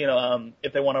want to just,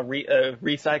 if they want to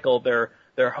recycle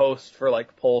their host for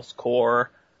like Pulse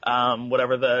Core,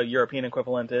 whatever the European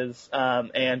equivalent is,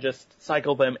 and just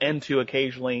cycle them into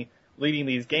occasionally leading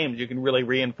these games, you can really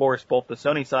reinforce both the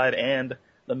Sony side and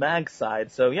the MAG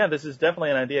side. So yeah, this is definitely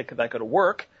an idea that could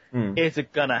work. Is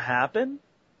it gonna happen?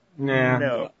 Nah.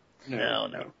 No.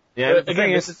 Yeah. But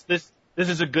again, this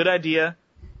is a good idea,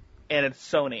 and it's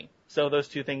Sony, so those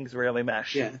two things rarely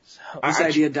mesh. Yeah. So, This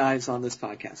idea dies on this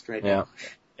podcast right now.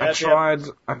 I tried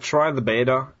the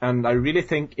beta, and I really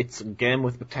think it's a game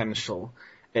with potential.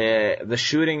 The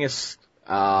shooting is,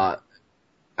 more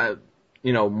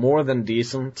than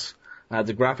decent.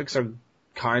 The graphics are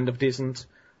kind of decent.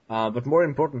 But more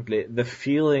importantly, the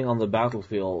feeling on the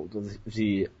battlefield,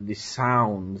 the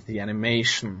sound, the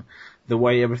animation, the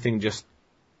way everything just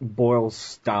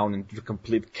boils down into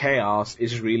complete chaos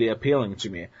is really appealing to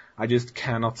me. I just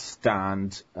cannot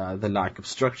stand the lack of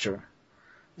structure.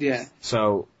 Yeah.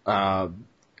 So,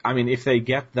 I mean, if they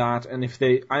get that, and if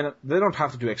they don't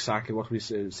have to do exactly what we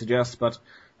suggest, but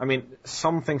I mean,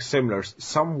 something similar,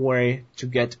 some way to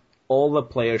get all the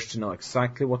players to know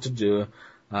exactly what to do,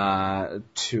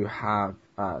 to have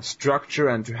structure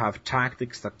and to have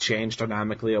tactics that change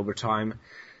dynamically over time.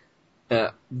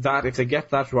 That if they get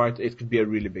that right, it could be a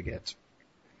really big hit.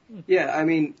 Yeah, I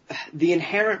mean, the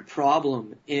inherent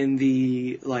problem in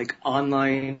the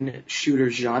online shooter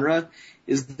genre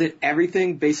is that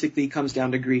everything basically comes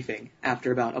down to griefing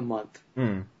after about a month.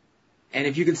 And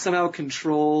if you can somehow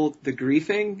control the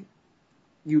griefing,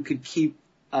 you could keep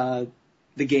the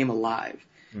game alive.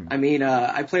 I mean,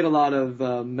 I played a lot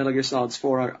of Metal Gear Solid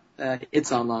 4,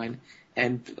 it's online,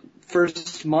 and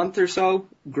first month or so,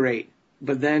 great.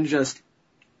 But then just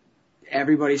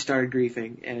everybody started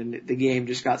griefing, and the game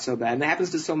just got so bad. And that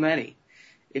happens to so many.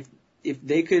 If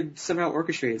they could somehow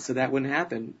orchestrate it so that wouldn't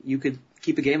happen, you could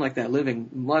keep a game like that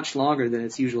living much longer than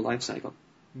its usual life cycle.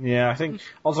 Yeah, I think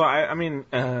also I mean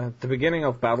the beginning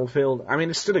of Battlefield. I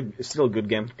mean it's still a good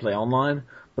game to play online,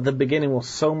 but the beginning was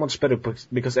so much better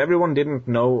because everyone didn't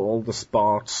know all the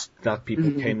spots that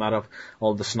people came out of,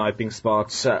 all the sniping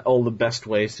spots, all the best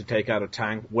ways to take out a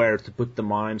tank, where to put the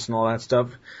mines and all that stuff.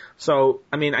 So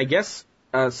I mean I guess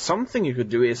something you could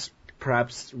do is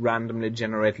perhaps randomly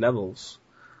generate levels.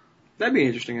 That'd be an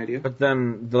interesting idea. But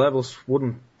then the levels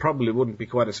probably wouldn't be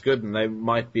quite as good, and they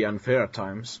might be unfair at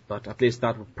times. But at least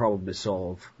that would probably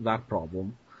solve that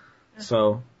problem. Yeah.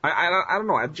 So I don't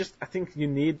know. I think you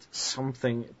need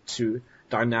something to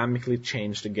dynamically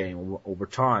change the game over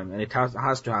time, and it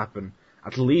has to happen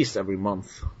at least every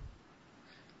month.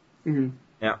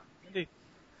 Yeah. Indeed.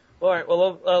 All right.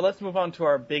 Well, let's move on to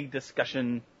our big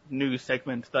discussion news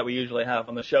segment that we usually have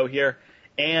on the show here,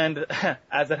 and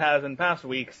as it has in past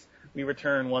weeks, we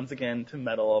return once again to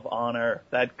Medal of Honor,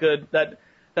 that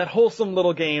wholesome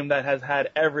little game that has had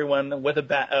everyone with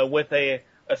a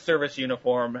service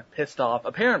uniform pissed off.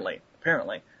 Apparently,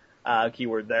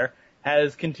 keyword there,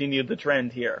 has continued the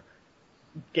trend here.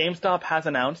 GameStop has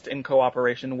announced, in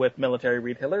cooperation with military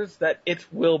retailers, that it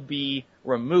will be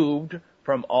removed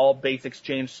from all base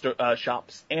exchange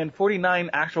shops and 49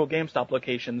 actual GameStop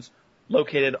locations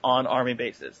located on Army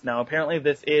bases. Now, apparently,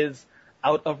 this is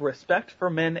out of respect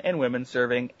for men and women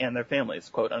serving and their families,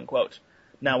 quote unquote.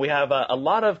 Now, we have a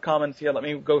lot of comments here. Let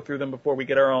me go through them before we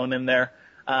get our own in there.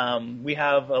 We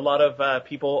have a lot of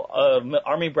people,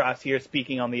 Army brass here,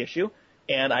 speaking on the issue.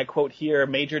 And I quote here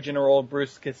Major General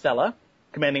Bruce Casella,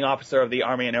 commanding officer of the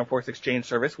Army and Air Force Exchange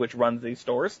Service, which runs these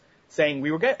stores, saying, "We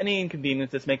regret any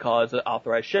inconvenience this may cause to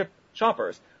authorized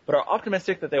shoppers, but are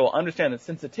optimistic that they will understand the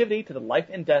sensitivity to the life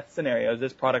and death scenarios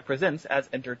this product presents as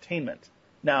entertainment."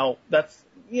 Now, that's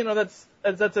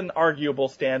an arguable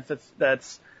stance.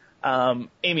 That's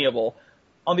amiable.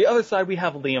 On the other side, we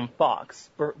have Liam Fox,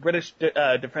 British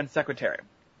Defense Secretary.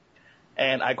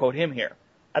 And I quote him here.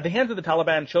 At the hands of the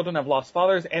Taliban, children have lost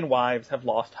fathers and wives have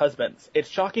lost husbands. It's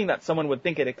shocking that someone would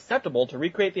think it acceptable to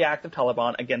recreate the act of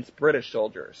Taliban against British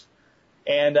soldiers.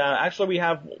 And actually, we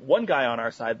have one guy on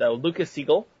our side, though, Lucas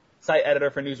Siegel, site editor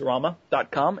for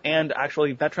Newsarama.com, and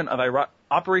actually veteran of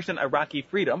Operation Iraqi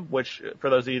Freedom, which, for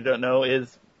those of you who don't know,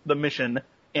 is the mission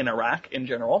in Iraq in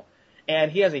general.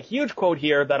 And he has a huge quote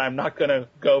here that I'm not going to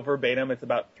go verbatim. It's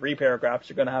about 3 paragraphs.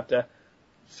 You're going to have to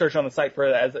search on the site for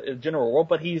it as a general rule.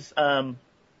 But he's let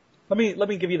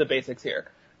me give you the basics here.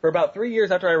 For about 3 years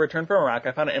after I returned from Iraq,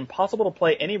 I found it impossible to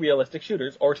play any realistic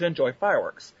shooters or to enjoy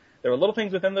fireworks. There were little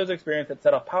things within those experiences that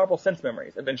set off powerful sense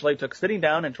memories. Eventually, it took sitting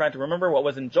down and trying to remember what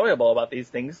was enjoyable about these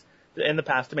things in the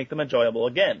past to make them enjoyable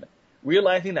again.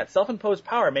 Realizing that self-imposed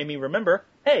power made me remember,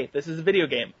 hey, this is a video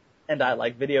game, and I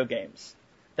like video games.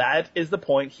 That is the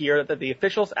point here that the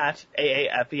officials at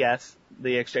AAFES,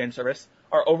 the exchange service,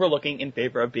 are overlooking in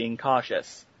favor of being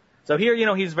cautious. So here,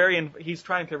 he's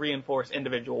trying to reinforce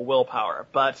individual willpower,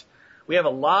 but we have a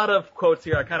lot of quotes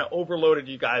here. I kind of overloaded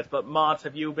you guys, but Mott's,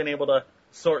 have you been able to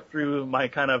sort through my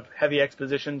kind of heavy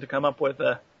exposition to come up with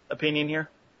an opinion here?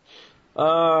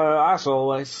 As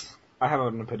always, I have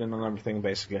an opinion on everything,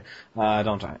 basically,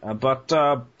 don't I?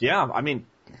 Yeah, I mean,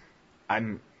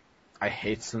 I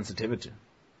hate sensitivity.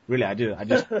 Really, I do. I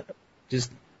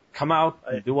just come out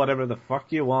and do whatever the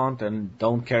fuck you want and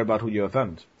don't care about who you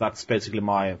offend. That's basically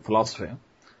my philosophy.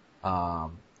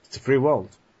 It's a free world.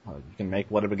 You can make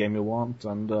whatever game you want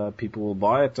and people will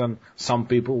buy it, and some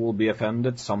people will be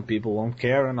offended, some people won't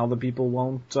care, and other people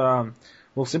will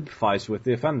sympathize with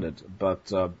the offended.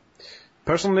 But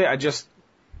personally,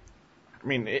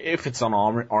 if it's on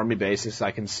army basis,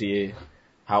 I can see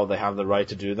how they have the right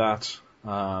to do that.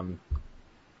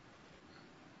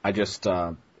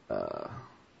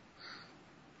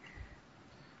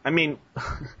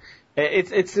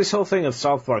 It's this whole thing that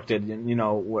South Park did,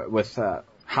 with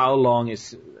how long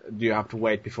do you have to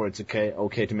wait before it's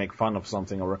okay to make fun of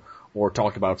something or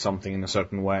talk about something in a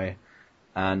certain way.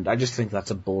 And I just think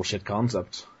that's a bullshit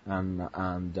concept, and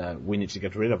we need to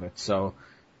get rid of it. So,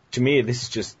 to me, this is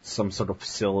just some sort of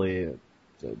silly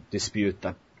dispute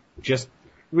that just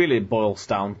really boils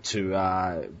down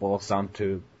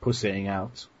to pussying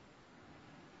out.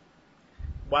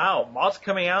 Wow, Mott's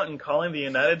coming out and calling the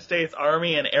United States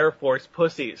Army and Air Force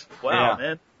pussies. Wow,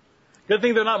 man. Good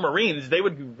thing they're not Marines. They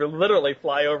would literally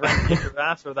fly over and kick your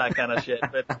ass for that kind of shit.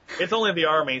 But it's only the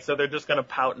Army, so they're just going to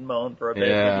pout and moan for a bit.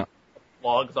 Yeah.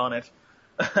 Logs on it.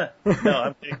 No,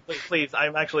 I'm kidding. Please,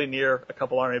 I'm actually near a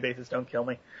couple Army bases. Don't kill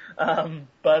me.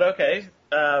 But okay.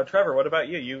 Trevor, what about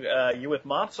you? You with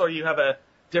Mott's, or you have a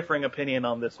differing opinion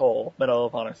on this whole Medal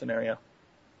of Honor scenario?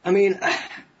 I mean,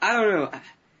 I don't know.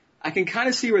 I can kind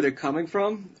of see where they're coming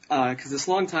from, because this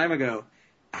long time ago,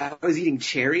 I was eating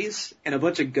cherries, and a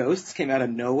bunch of ghosts came out of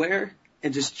nowhere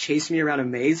and just chased me around a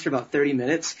maze for about 30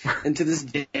 minutes. And to this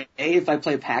day, if I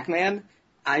play Pac-Man,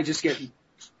 I just get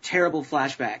terrible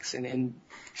flashbacks and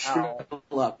shrivel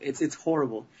up. It's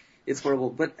horrible. It's horrible.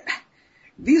 But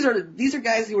these are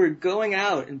guys who are going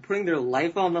out and putting their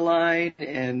life on the line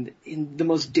and in the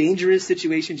most dangerous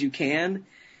situations you can.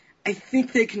 I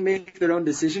think they can make their own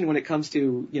decision when it comes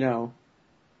to,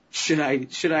 should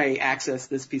I access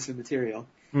this piece of material?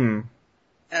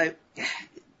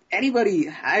 Anybody,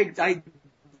 I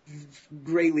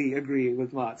greatly agree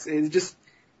with Mott's. It's just,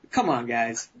 come on,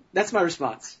 guys. That's my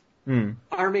response.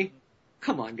 Army,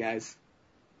 come on, guys.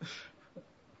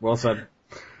 Well said.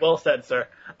 Well said, sir.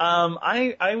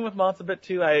 I'm with Mott's a bit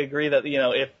too. I agree that,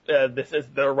 if this is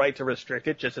their right to restrict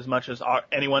it just as much as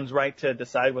anyone's right to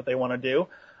decide what they want to do.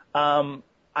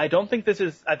 I think this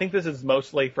is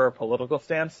mostly for a political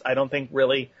stance. I don't think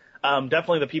really,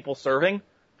 definitely the people serving,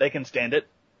 they can stand it.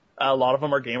 A lot of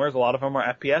them are gamers, a lot of them are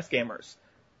FPS gamers.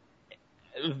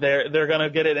 They're gonna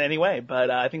get it anyway,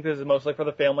 but I think this is mostly for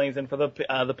the families and for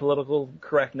the political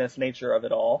correctness nature of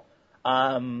it all.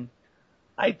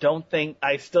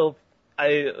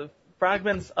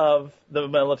 Fragments of the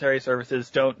military services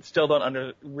still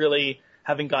don't really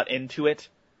haven't got into it.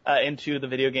 Into the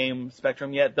video game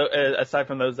spectrum yet, aside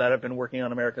from those that have been working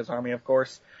on America's Army, of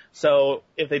course. So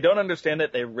if they don't understand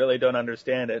it, they really don't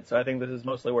understand it. So I think this is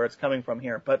mostly where it's coming from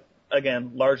here. But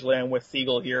again, largely I'm with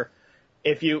Siegel here.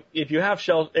 If you have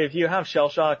shell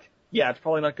shock, yeah, it's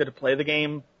probably not good to play the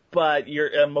game. But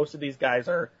most of these guys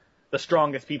are the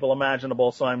strongest people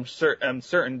imaginable. So I'm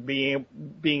certain being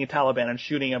a Taliban and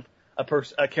shooting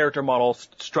a character model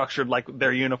structured like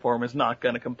their uniform is not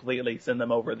going to completely send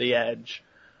them over the edge.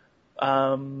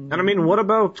 And I mean, what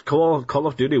about Call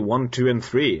of Duty 1, 2, and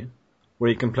 3,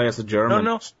 where you can play as a German?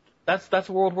 No, That's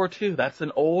World War II. That's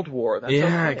an old war. That's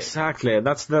Yeah, okay. exactly.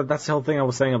 That's the whole thing I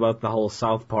was saying about the whole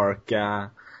South Park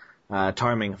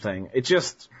timing thing.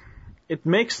 It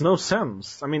makes no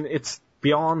sense. I mean, it's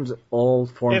beyond all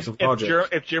forms of logic.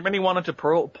 If Germany wanted to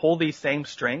pull these same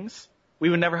strings, we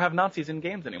would never have Nazis in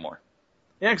games anymore.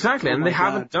 Yeah, exactly. Oh and my they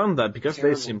haven't done that because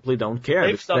Terrible. they simply don't care.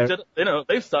 They've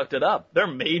sucked it up. They're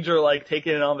major, like,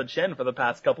 taking it on the chin for the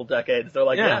past couple decades. They're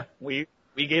like, Yeah. we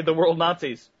gave the world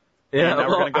Nazis. Yeah, And now we're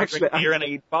well, going to go actually, drink beer and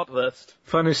eat pop list.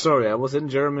 funny story. I was in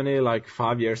Germany like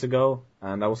 5 years ago,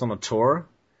 and I was on a tour,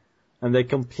 and they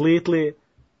completely,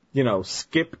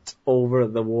 skipped over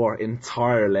the war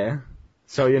entirely.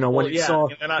 So, when you saw...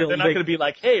 they're not going to be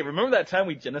like, hey, remember that time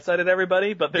we genocided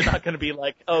everybody? But they're not going to be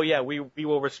like, oh yeah, we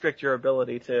will restrict your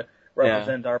ability to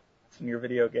represent our in your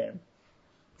video game.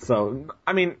 So,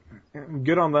 I mean,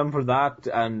 good on them for that,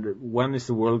 and when is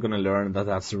the world going to learn that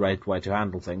that's the right way to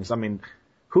handle things? I mean,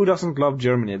 who doesn't love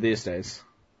Germany these days?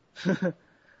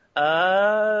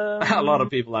 A lot of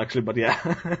people, actually, but yeah.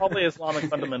 Probably Islamic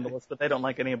fundamentalists, but they don't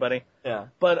like anybody. Yeah.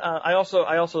 But I also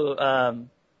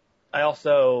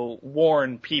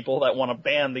warn people that want to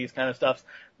ban these kind of stuff.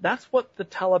 That's what the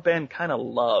Taliban kind of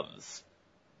loves.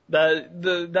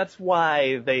 That's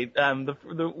why they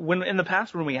when in the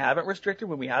past when we haven't restricted,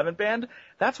 when we haven't banned,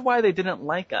 that's why they didn't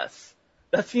like us.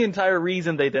 That's the entire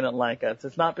reason they didn't like us.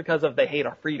 It's not because of they hate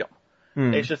our freedom.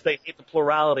 It's just they hate the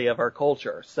plurality of our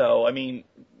culture. So I mean,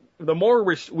 the more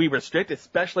we restrict,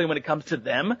 especially when it comes to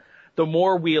them, the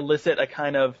more we elicit a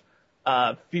kind of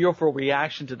fearful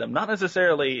reaction to them. Not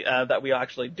necessarily that we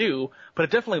actually do, but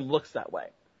it definitely looks that way.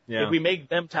 Yeah. If we make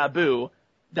them taboo,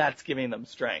 that's giving them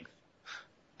strength.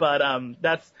 But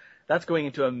that's going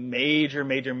into a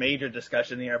major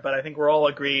discussion here. But I think we're all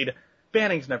agreed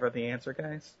banning's never the answer,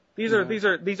 guys. These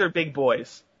are big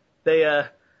boys. They're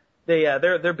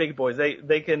big boys.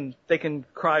 They can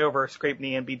cry over a scraped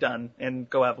knee and be done and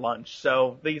go have lunch.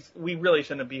 So we really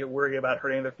shouldn't be worried about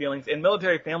hurting their feelings. In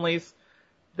military families,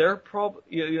 they're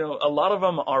a lot of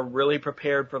them are really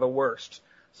prepared for the worst.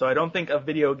 So I don't think a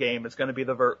video game is going to be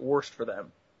the worst for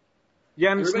them.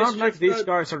 Yeah, and it's Everybody's not like just these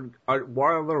guys are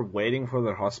while they're waiting for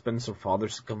their husbands or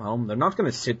fathers to come home, they're not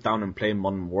going to sit down and play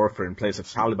Modern Warfare in place of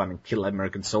Taliban and kill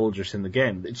American soldiers in the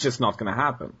game. It's just not going to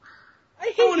happen.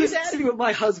 I want to see what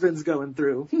my husband's going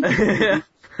through.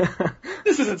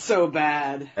 This isn't so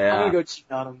bad. Yeah. I'm gonna go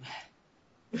cheat on him.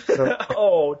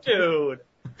 Oh, dude.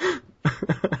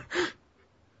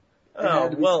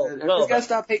 Everybody's gotta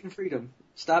stop hating freedom.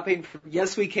 Stop hating.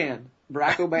 Yes, we can.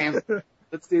 Barack Obama.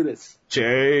 Let's do this.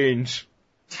 Change.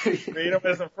 Freedom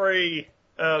isn't free.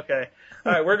 Okay.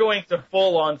 All right, we're going to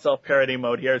full-on self-parody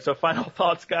mode here. So final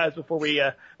thoughts, guys, before we,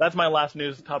 that's my last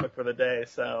news topic for the day,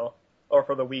 or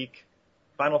for the week.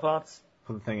 Final thoughts?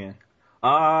 For the thing,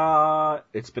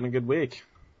 it's been a good week.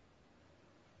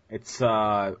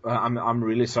 I'm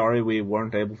really sorry we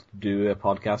weren't able to do a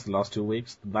podcast the last 2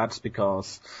 weeks. That's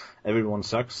because everyone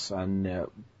sucks, and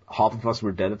half of us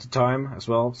were dead at the time as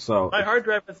well, so... My hard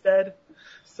drive was dead,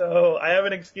 so I have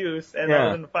an excuse, and I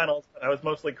was in the finals, but I was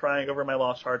mostly crying over my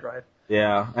lost hard drive.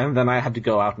 Yeah, and then I had to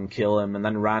go out and kill him, and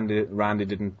then Randy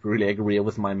didn't really agree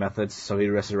with my methods, so he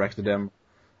resurrected him,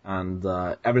 and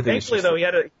everything Thankfully, is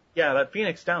just... though, that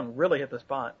Phoenix Down really hit the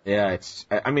spot. Yeah, that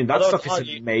stuff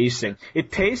is amazing.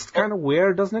 It tastes kind of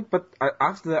weird, doesn't it? But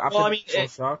after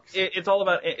shocks... it's all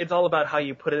about how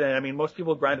you put it in. I mean, most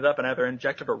people grind it up and either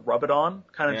inject it or rub it on,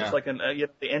 kind of just like the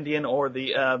Indian or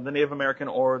the Native American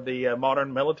or the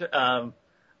modern military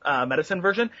medicine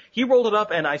version. He rolled it up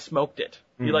and I smoked it.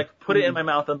 He put it in my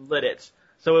mouth and lit it.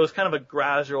 So it was kind of a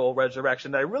gradual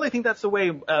resurrection. I really think that's the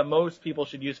way most people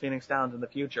should use Phoenix Downs in the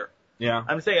future. Yeah.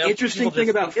 I'm saying Interesting thing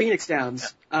about Phoenix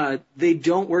Downs, they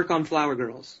don't work on flower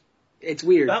girls. It's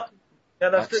weird. Well, yeah,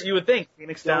 that's true. You would think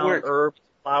Phoenix Down, herbs,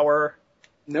 flower.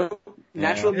 Nope.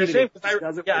 Natural It's beauty. a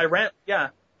shame,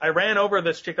 I ran over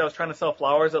this chick that was trying to sell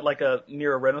flowers at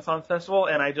near a Renaissance festival,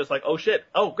 and I just oh shit,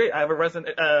 oh great, I have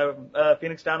a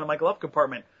Phoenix Down in my glove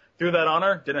compartment. Threw that on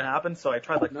her, didn't happen, so I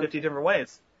tried 50 different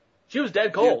ways. She was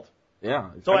dead cold. Yeah.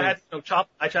 So I had to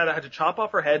chop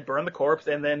off her head, burn the corpse,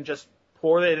 and then just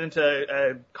pour it into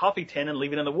a coffee tin and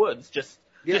leave it in the woods, just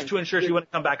to ensure she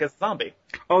wouldn't come back as a zombie.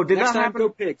 Oh, did Next that happen? Go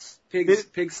pigs.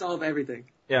 Pigs solve everything.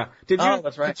 Yeah. Did you? Oh,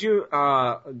 that's right. Did you?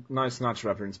 Nice Snatch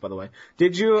reference, by the way.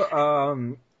 Did you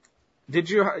run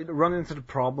into the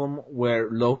problem where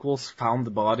locals found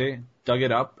the body, dug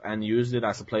it up, and used it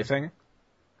as a plaything?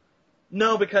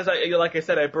 No, because like I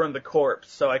said, I burned the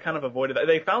corpse, so I kind of avoided that.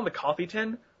 They found the coffee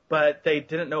tin, but they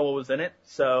didn't know what was in it,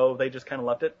 so they just kind of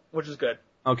left it, which is good.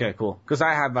 Okay, cool. Because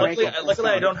I have Luckily,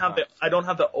 I don't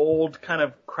have the old kind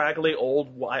of craggly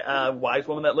old wise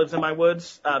woman that lives in my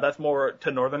woods. That's more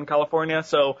to Northern California.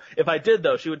 So if I did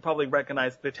though, she would probably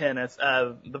recognize the tin as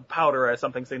the powder as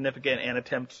something significant and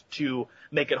attempt to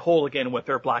make it whole again with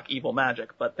her black evil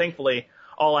magic. But thankfully,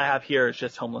 all I have here is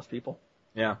just homeless people.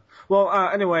 Yeah. Well,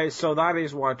 anyway, so that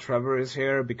is why Trevor is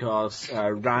here, because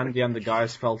Randy and the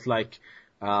guys felt like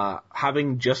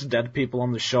having just dead people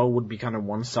on the show would be kind of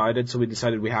one-sided, so we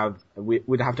decided we'd have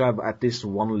to have at least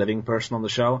one living person on the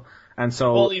show, and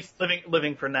so. Well, at least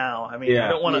living for now. I mean, yeah.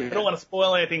 I don't want to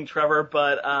spoil anything, Trevor,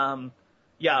 but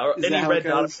yeah, or any red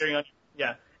dot appearing on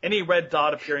any red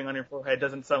dot appearing on your forehead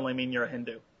doesn't suddenly mean you're a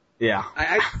Hindu. Yeah.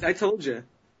 I told you.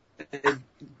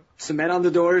 Cement on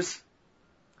the doors,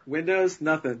 windows,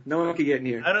 nothing. No one can get in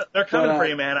here. They're coming for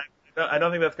you, man. I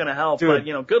don't think that's going to help, dude,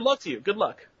 but, good luck to you. Good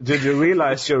luck. Did you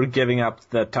realize you're giving up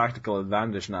the tactical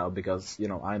advantage now because,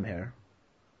 I'm here?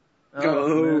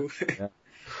 Oh. Yeah.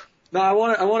 No, I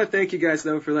want to thank you guys,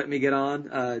 though, for letting me get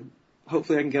on.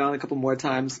 Hopefully I can get on a couple more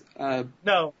times.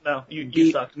 No,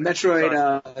 you sucked.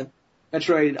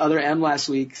 Metroid Other M last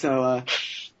week, so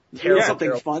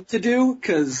something fun to do,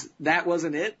 because that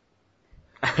wasn't it.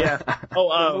 Yeah.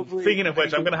 Oh, speaking of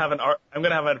which, I'm gonna have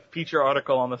a feature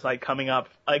article on the site coming up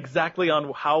exactly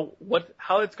on how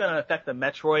it's gonna affect the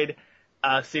Metroid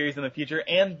series in the future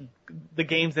and the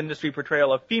games industry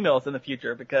portrayal of females in the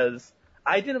future, because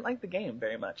I didn't like the game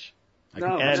very much, a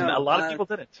lot of people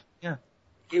didn't. Yeah.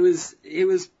 It was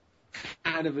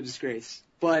kind of a disgrace,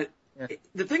 but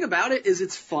the thing about it is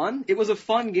it's fun. It was a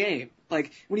fun game.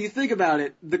 Like, when you think about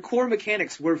it, the core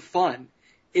mechanics were fun.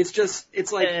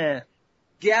 It's like.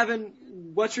 Gavin,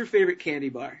 what's your favorite candy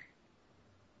bar?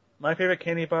 My favorite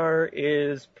candy bar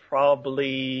is probably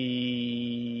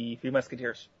Three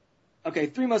Musketeers. Okay,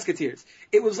 Three Musketeers.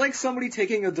 It was like somebody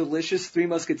taking a delicious Three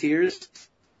Musketeers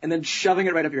and then shoving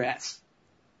it right up your ass.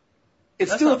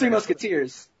 It's still a Three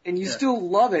Musketeers, and you still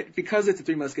love it because it's a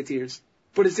Three Musketeers,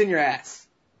 but it's in your ass.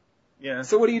 Yeah.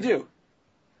 So what do?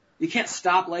 You can't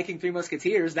stop liking Three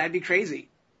Musketeers. That'd be crazy.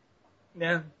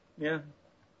 Yeah.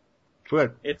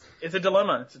 Good. It's a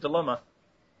dilemma. It's a dilemma.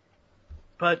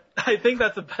 But I think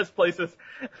that's the best place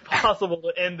possible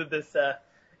to end this.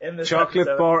 Chocolate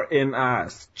episode. Bar in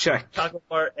ass. Check. Chocolate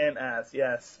bar in ass.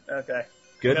 Yes. Okay.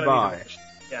 Goodbye.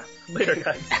 Yeah. Later,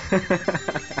 guys.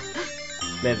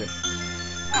 Later.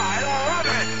 I love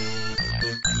it.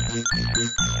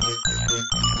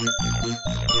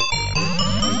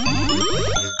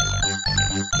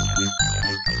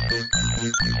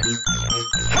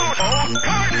 Total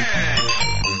carnage!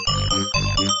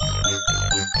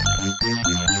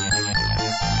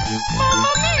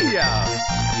 Mamma mia!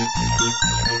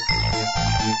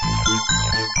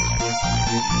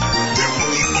 There will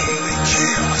be only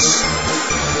chaos.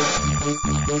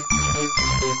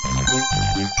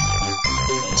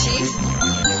 Chief,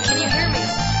 can you hear me?